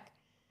like,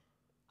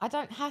 I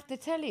don't have to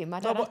tell him. I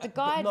don't have to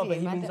guide him. No, but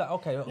he means that,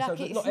 okay, like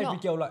so not every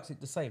girl likes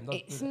it the same.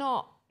 It's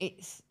not,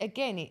 it's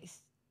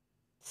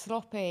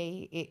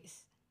sloppy,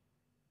 it's...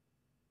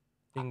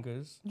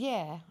 Fingers.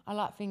 Yeah, I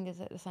like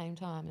fingers at the same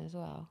time as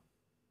well.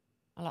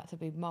 I like to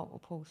be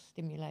multiple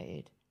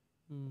stimulated.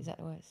 Is that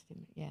the word?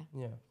 Yeah.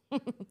 Yeah.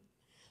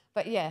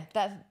 But yeah,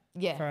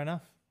 Fair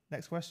enough.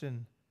 Next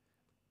question.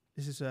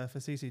 This is for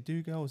Cece.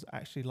 Do girls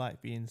actually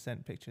like being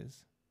sent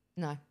pictures?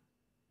 No.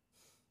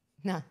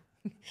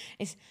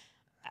 It's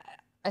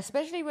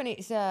especially when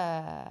it's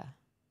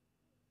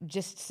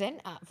just sent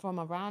out from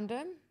a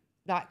random.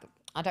 Like,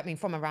 I don't mean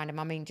from a random.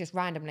 I mean just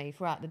randomly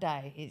throughout the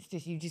day. It's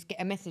just you just get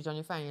a message on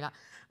your phone. You're like,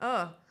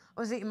 oh, I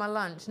was eating my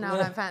lunch. Now I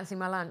don't fancy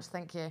my lunch.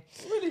 Thank you.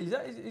 Really? Is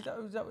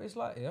that what it's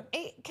like? Yeah.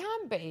 It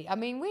can be. I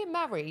mean, we're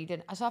married,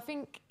 and so I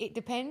think it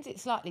depends.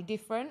 It's slightly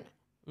different.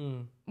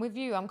 With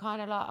you, I'm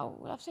kind of like, oh,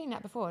 well, I've seen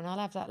that before, and I'll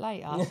have that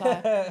later.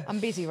 So I'm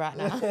busy right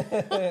now.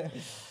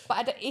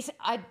 But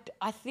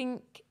I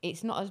think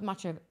it's not as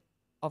much of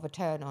a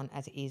turn on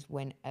as it is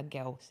when a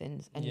girl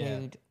sends a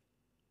nude.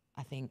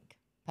 I think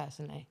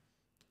personally.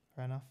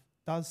 Fair enough.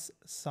 Does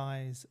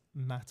size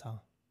matter?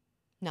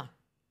 No,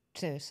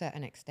 to a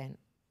certain extent.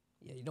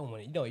 Yeah, you don't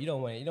want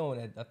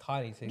a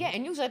tiny thing. Yeah,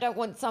 and you also don't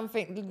want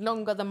something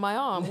longer than my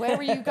arm. Where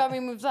are you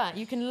going with that?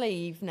 You can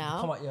leave now.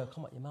 Come out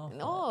your mouth.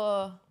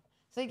 Oh.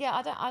 So yeah,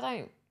 I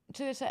don't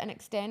to a certain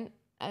extent,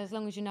 as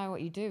long as you know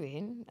what you're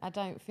doing, I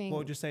don't think... What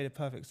would you say the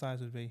perfect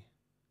size would be?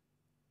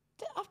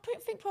 I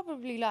think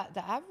probably like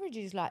the average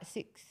is like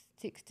 6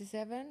 to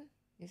 7.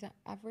 Is that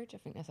average? I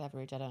think that's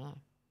average. I don't know.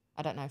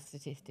 I don't know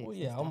statistics. Well,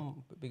 yeah, I'm a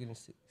bit bigger than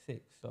 6,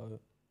 so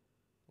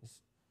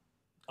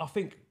I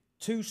think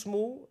too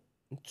small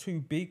and too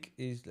big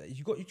is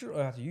you don't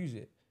know how to use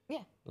it.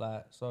 Yeah.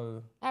 Like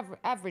so.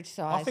 Average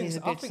size is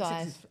a good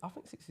size. I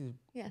think 6 is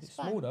it's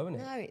small though, isn't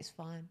it? No, it's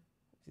fine.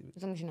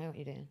 As long as you know what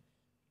you're doing.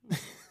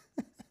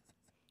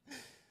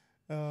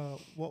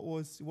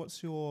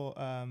 What's your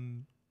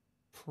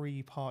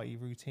pre-party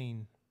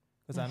routine?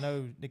 Because I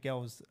know the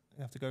girls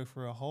have to go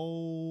through a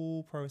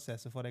whole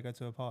process before they go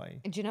to a party.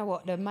 And do you know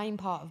what the main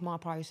part of my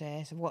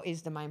process? What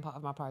is the main part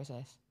of my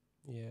process?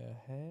 Yeah,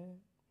 hair,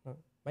 no.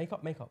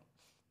 Makeup.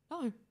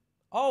 No.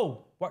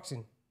 Oh,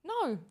 waxing.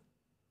 No.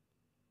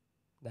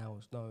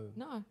 Nails.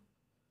 No.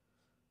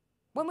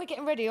 When we're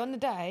getting ready on the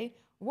day,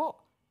 what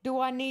do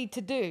I need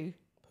to do?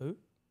 Poo?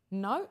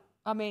 No.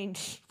 I mean,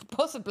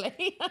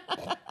 possibly.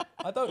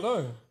 I don't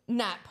know.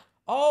 Nap.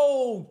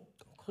 Oh,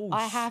 of course.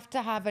 I have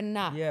to have a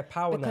nap. Yeah,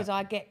 power because nap.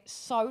 I get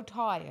so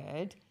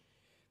tired,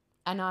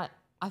 and I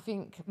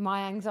think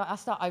my anxiety, I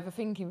start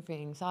overthinking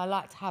things. So I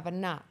like to have a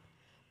nap.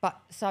 But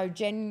so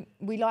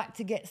we like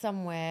to get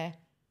somewhere,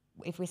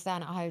 if we're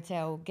staying at a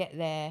hotel, get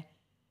there,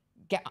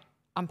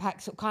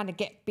 unpack, sort of kind of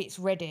get bits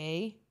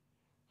ready,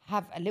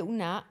 have a little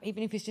nap,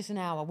 even if it's just an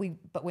hour.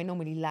 But we're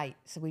normally late,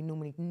 so we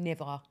normally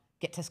never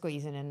get to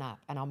squeeze in a nap,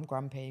 and I'm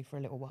grumpy for a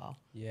little while.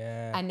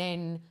 Yeah. And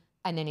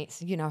then it's,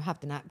 have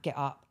the nap, get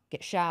up,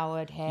 get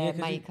showered, hair,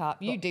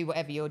 makeup. You do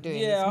whatever you're doing.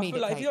 Yeah, I feel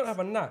like if you don't have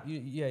a nap,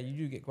 you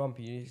do get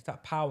grumpy. It's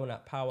that power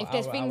nap, If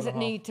there's things that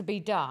need to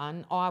be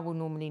done, I will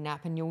normally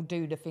nap, and you'll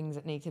do the things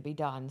that need to be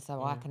done.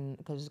 So I can,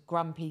 because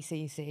grumpy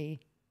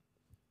CC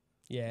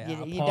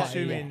you party,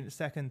 assuming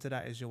second to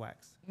that is your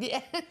wax.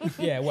 Yeah.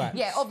 Yeah, wax.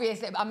 Yeah,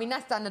 obviously. I mean,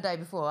 that's done the day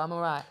before. I'm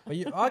all right. But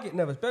I get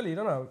nervous belly,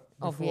 don't I?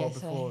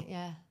 Obviously,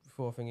 yeah.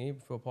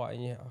 Before party.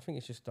 Yeah, I think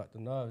it's just like the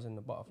nerves and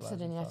the butterflies. So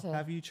then you have to.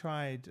 Have you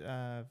tried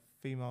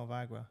female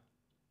Viagra?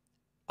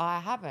 I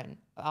haven't.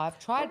 I've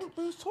tried.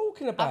 We was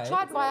talking about. I've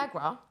tried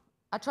Viagra.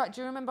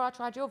 Do you remember I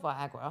tried your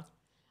Viagra?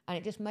 And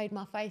it just made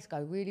my face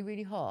go really,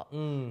 really hot.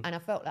 And I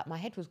felt like my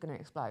head was going to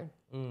explode.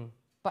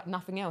 But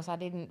nothing else. I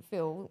didn't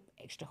feel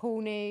extra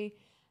horny.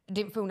 I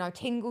didn't feel no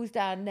tingles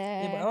down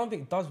there. Yeah, but I don't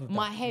think it does with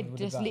my that, head with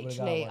just the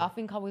literally, one. I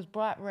think I was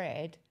bright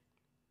red.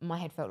 My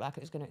head felt like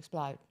it was going to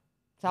explode.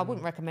 So I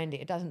wouldn't recommend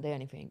it. It doesn't do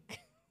anything.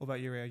 What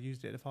about you, Ria?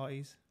 Used it at the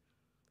parties?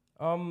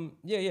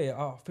 Yeah.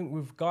 I think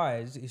with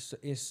guys,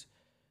 it's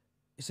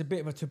a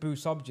bit of a taboo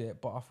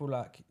subject, but I feel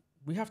like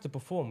we have to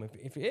perform.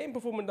 If it ain't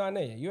performing down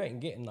there, you ain't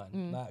getting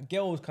none. Like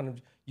girls, kind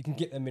of, you can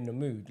get them in the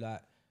mood.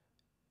 Like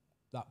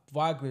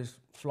Viagra's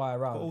fly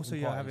around. But also,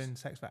 you're having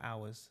sex for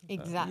hours.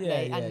 Exactly.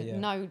 Yeah.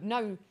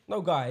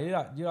 No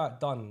guy, you're like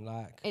done.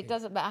 Like it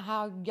doesn't matter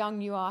how young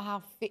you are,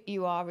 how fit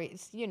you are.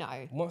 It's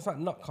once that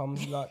nut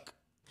comes, you're like.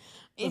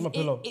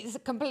 It's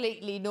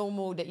completely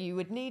normal that you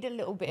would need a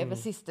little bit of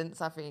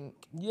assistance, I think.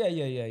 Yeah.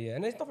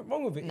 And there's nothing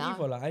wrong with it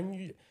either. Like,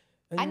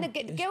 and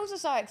the girls are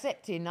so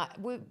accepting. Like,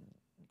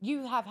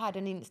 you have had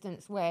an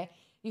instance where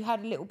you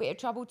had a little bit of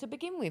trouble to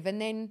begin with, and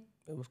then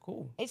it was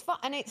cool. It's fun,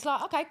 and it's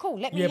like, okay, cool.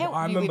 Let me help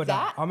I you remember with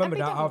that. I remember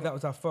that. That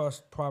was our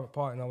first private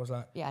party, and I was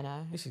like, yeah, I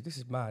know. This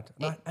is mad.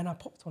 And I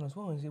popped on as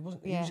well. It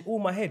wasn't. Yeah. It was all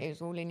in my head. It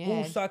was all in your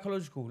all head.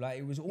 Psychological. Like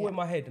it was all in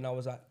my head, and I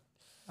was like.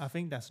 I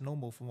think that's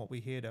normal from what we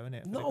hear, though, isn't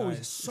it? No,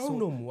 it's so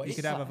normal. You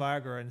could have a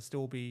Viagra and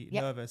still be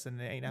nervous,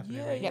 and it ain't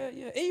happening.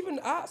 Yeah. Even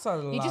outside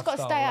of the you just got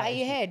to stay out of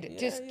your head.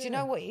 Do you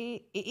know what?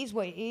 It is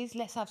what it is.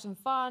 Let's have some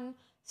fun.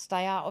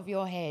 Stay out of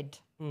your head.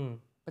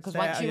 Because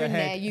once you're in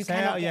there, you cannot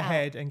stay out of your get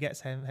head and get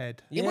some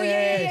head. Yeah, well,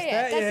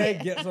 yeah. That's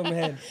it. Get some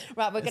head.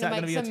 Right, we're going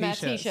to make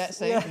some t-shirts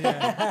soon.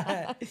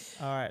 Yeah.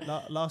 All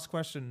right, last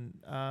question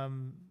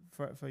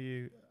for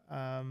you.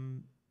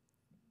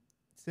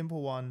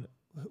 Simple one.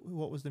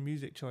 What was the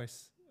music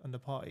choice on the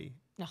party?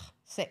 Ugh,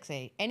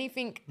 sexy.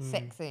 Anything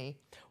sexy.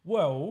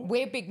 Well,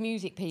 we're big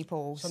music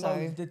people, so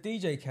no, the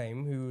DJ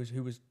came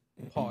who was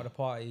part of the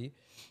party.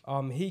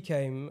 He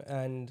came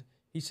and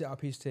he set up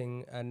his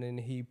thing, and then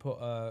he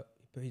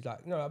he's like,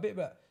 a bit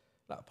of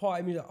like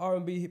party music,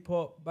 R&B, hip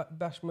hop,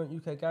 bashment,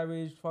 UK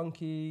garage,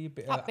 funky,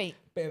 bit of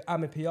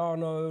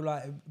amapiano,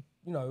 like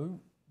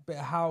bit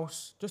of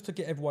house, just to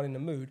get everyone in the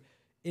mood.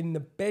 In the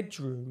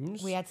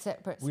bedrooms, we had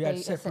separate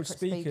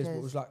speakers. But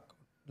it was like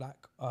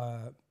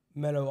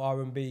mellow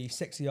R&B,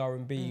 sexy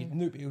R&B.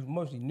 It was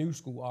mostly new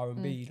school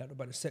R&B, like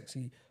about the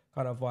sexy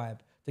kind of vibe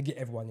to get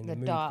everyone in the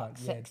mood. Dark,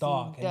 sexy,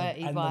 dark,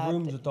 dirty and vibe. the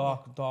rooms are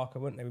darker,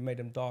 weren't they? We made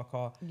them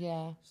darker.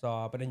 Yeah.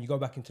 So, but then you go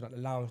back into like the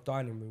lounge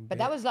dining room. But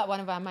that was like one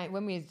of our mates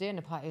when we was doing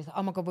the party. It was like,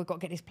 oh my god, we've got to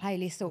get this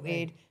playlist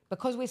sorted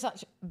because we're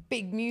such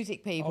big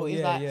music people.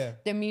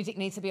 The music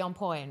needs to be on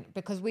point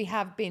because we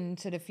have been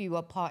to the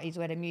fewer parties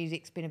where the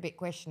music's been a bit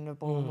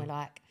questionable, and we're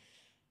like,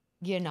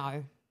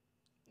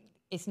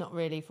 it's not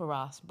really for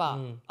us. But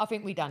I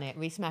think we done it.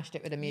 We smashed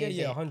it with the music.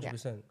 Yeah, 100%,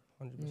 100%.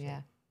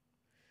 Yeah,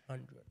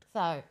 100.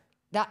 So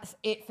that's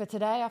it for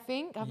today. I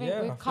think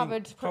we've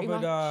covered pretty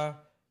much. Our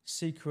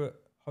secret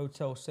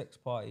hotel sex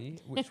party,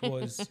 which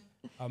was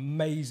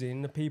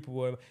amazing. The people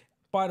were.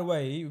 By the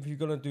way, if you're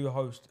gonna do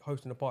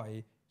hosting a party,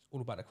 it's all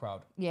about the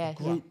crowd. Yeah,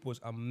 the group was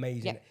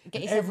amazing. Yeah. Get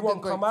and yourself everyone a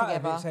good group come out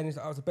together. of it saying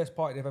that was the best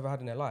party they've ever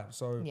had in their life.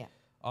 So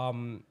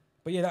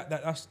but yeah,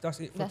 that's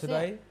it for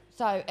today. It.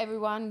 So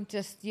everyone,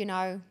 just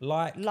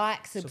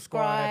like,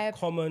 subscribe,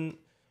 comment,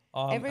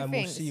 everything. and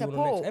we'll see you on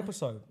the next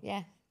episode.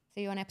 Yeah,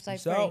 see you on episode 3.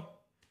 So,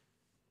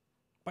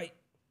 bye.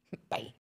 Bye.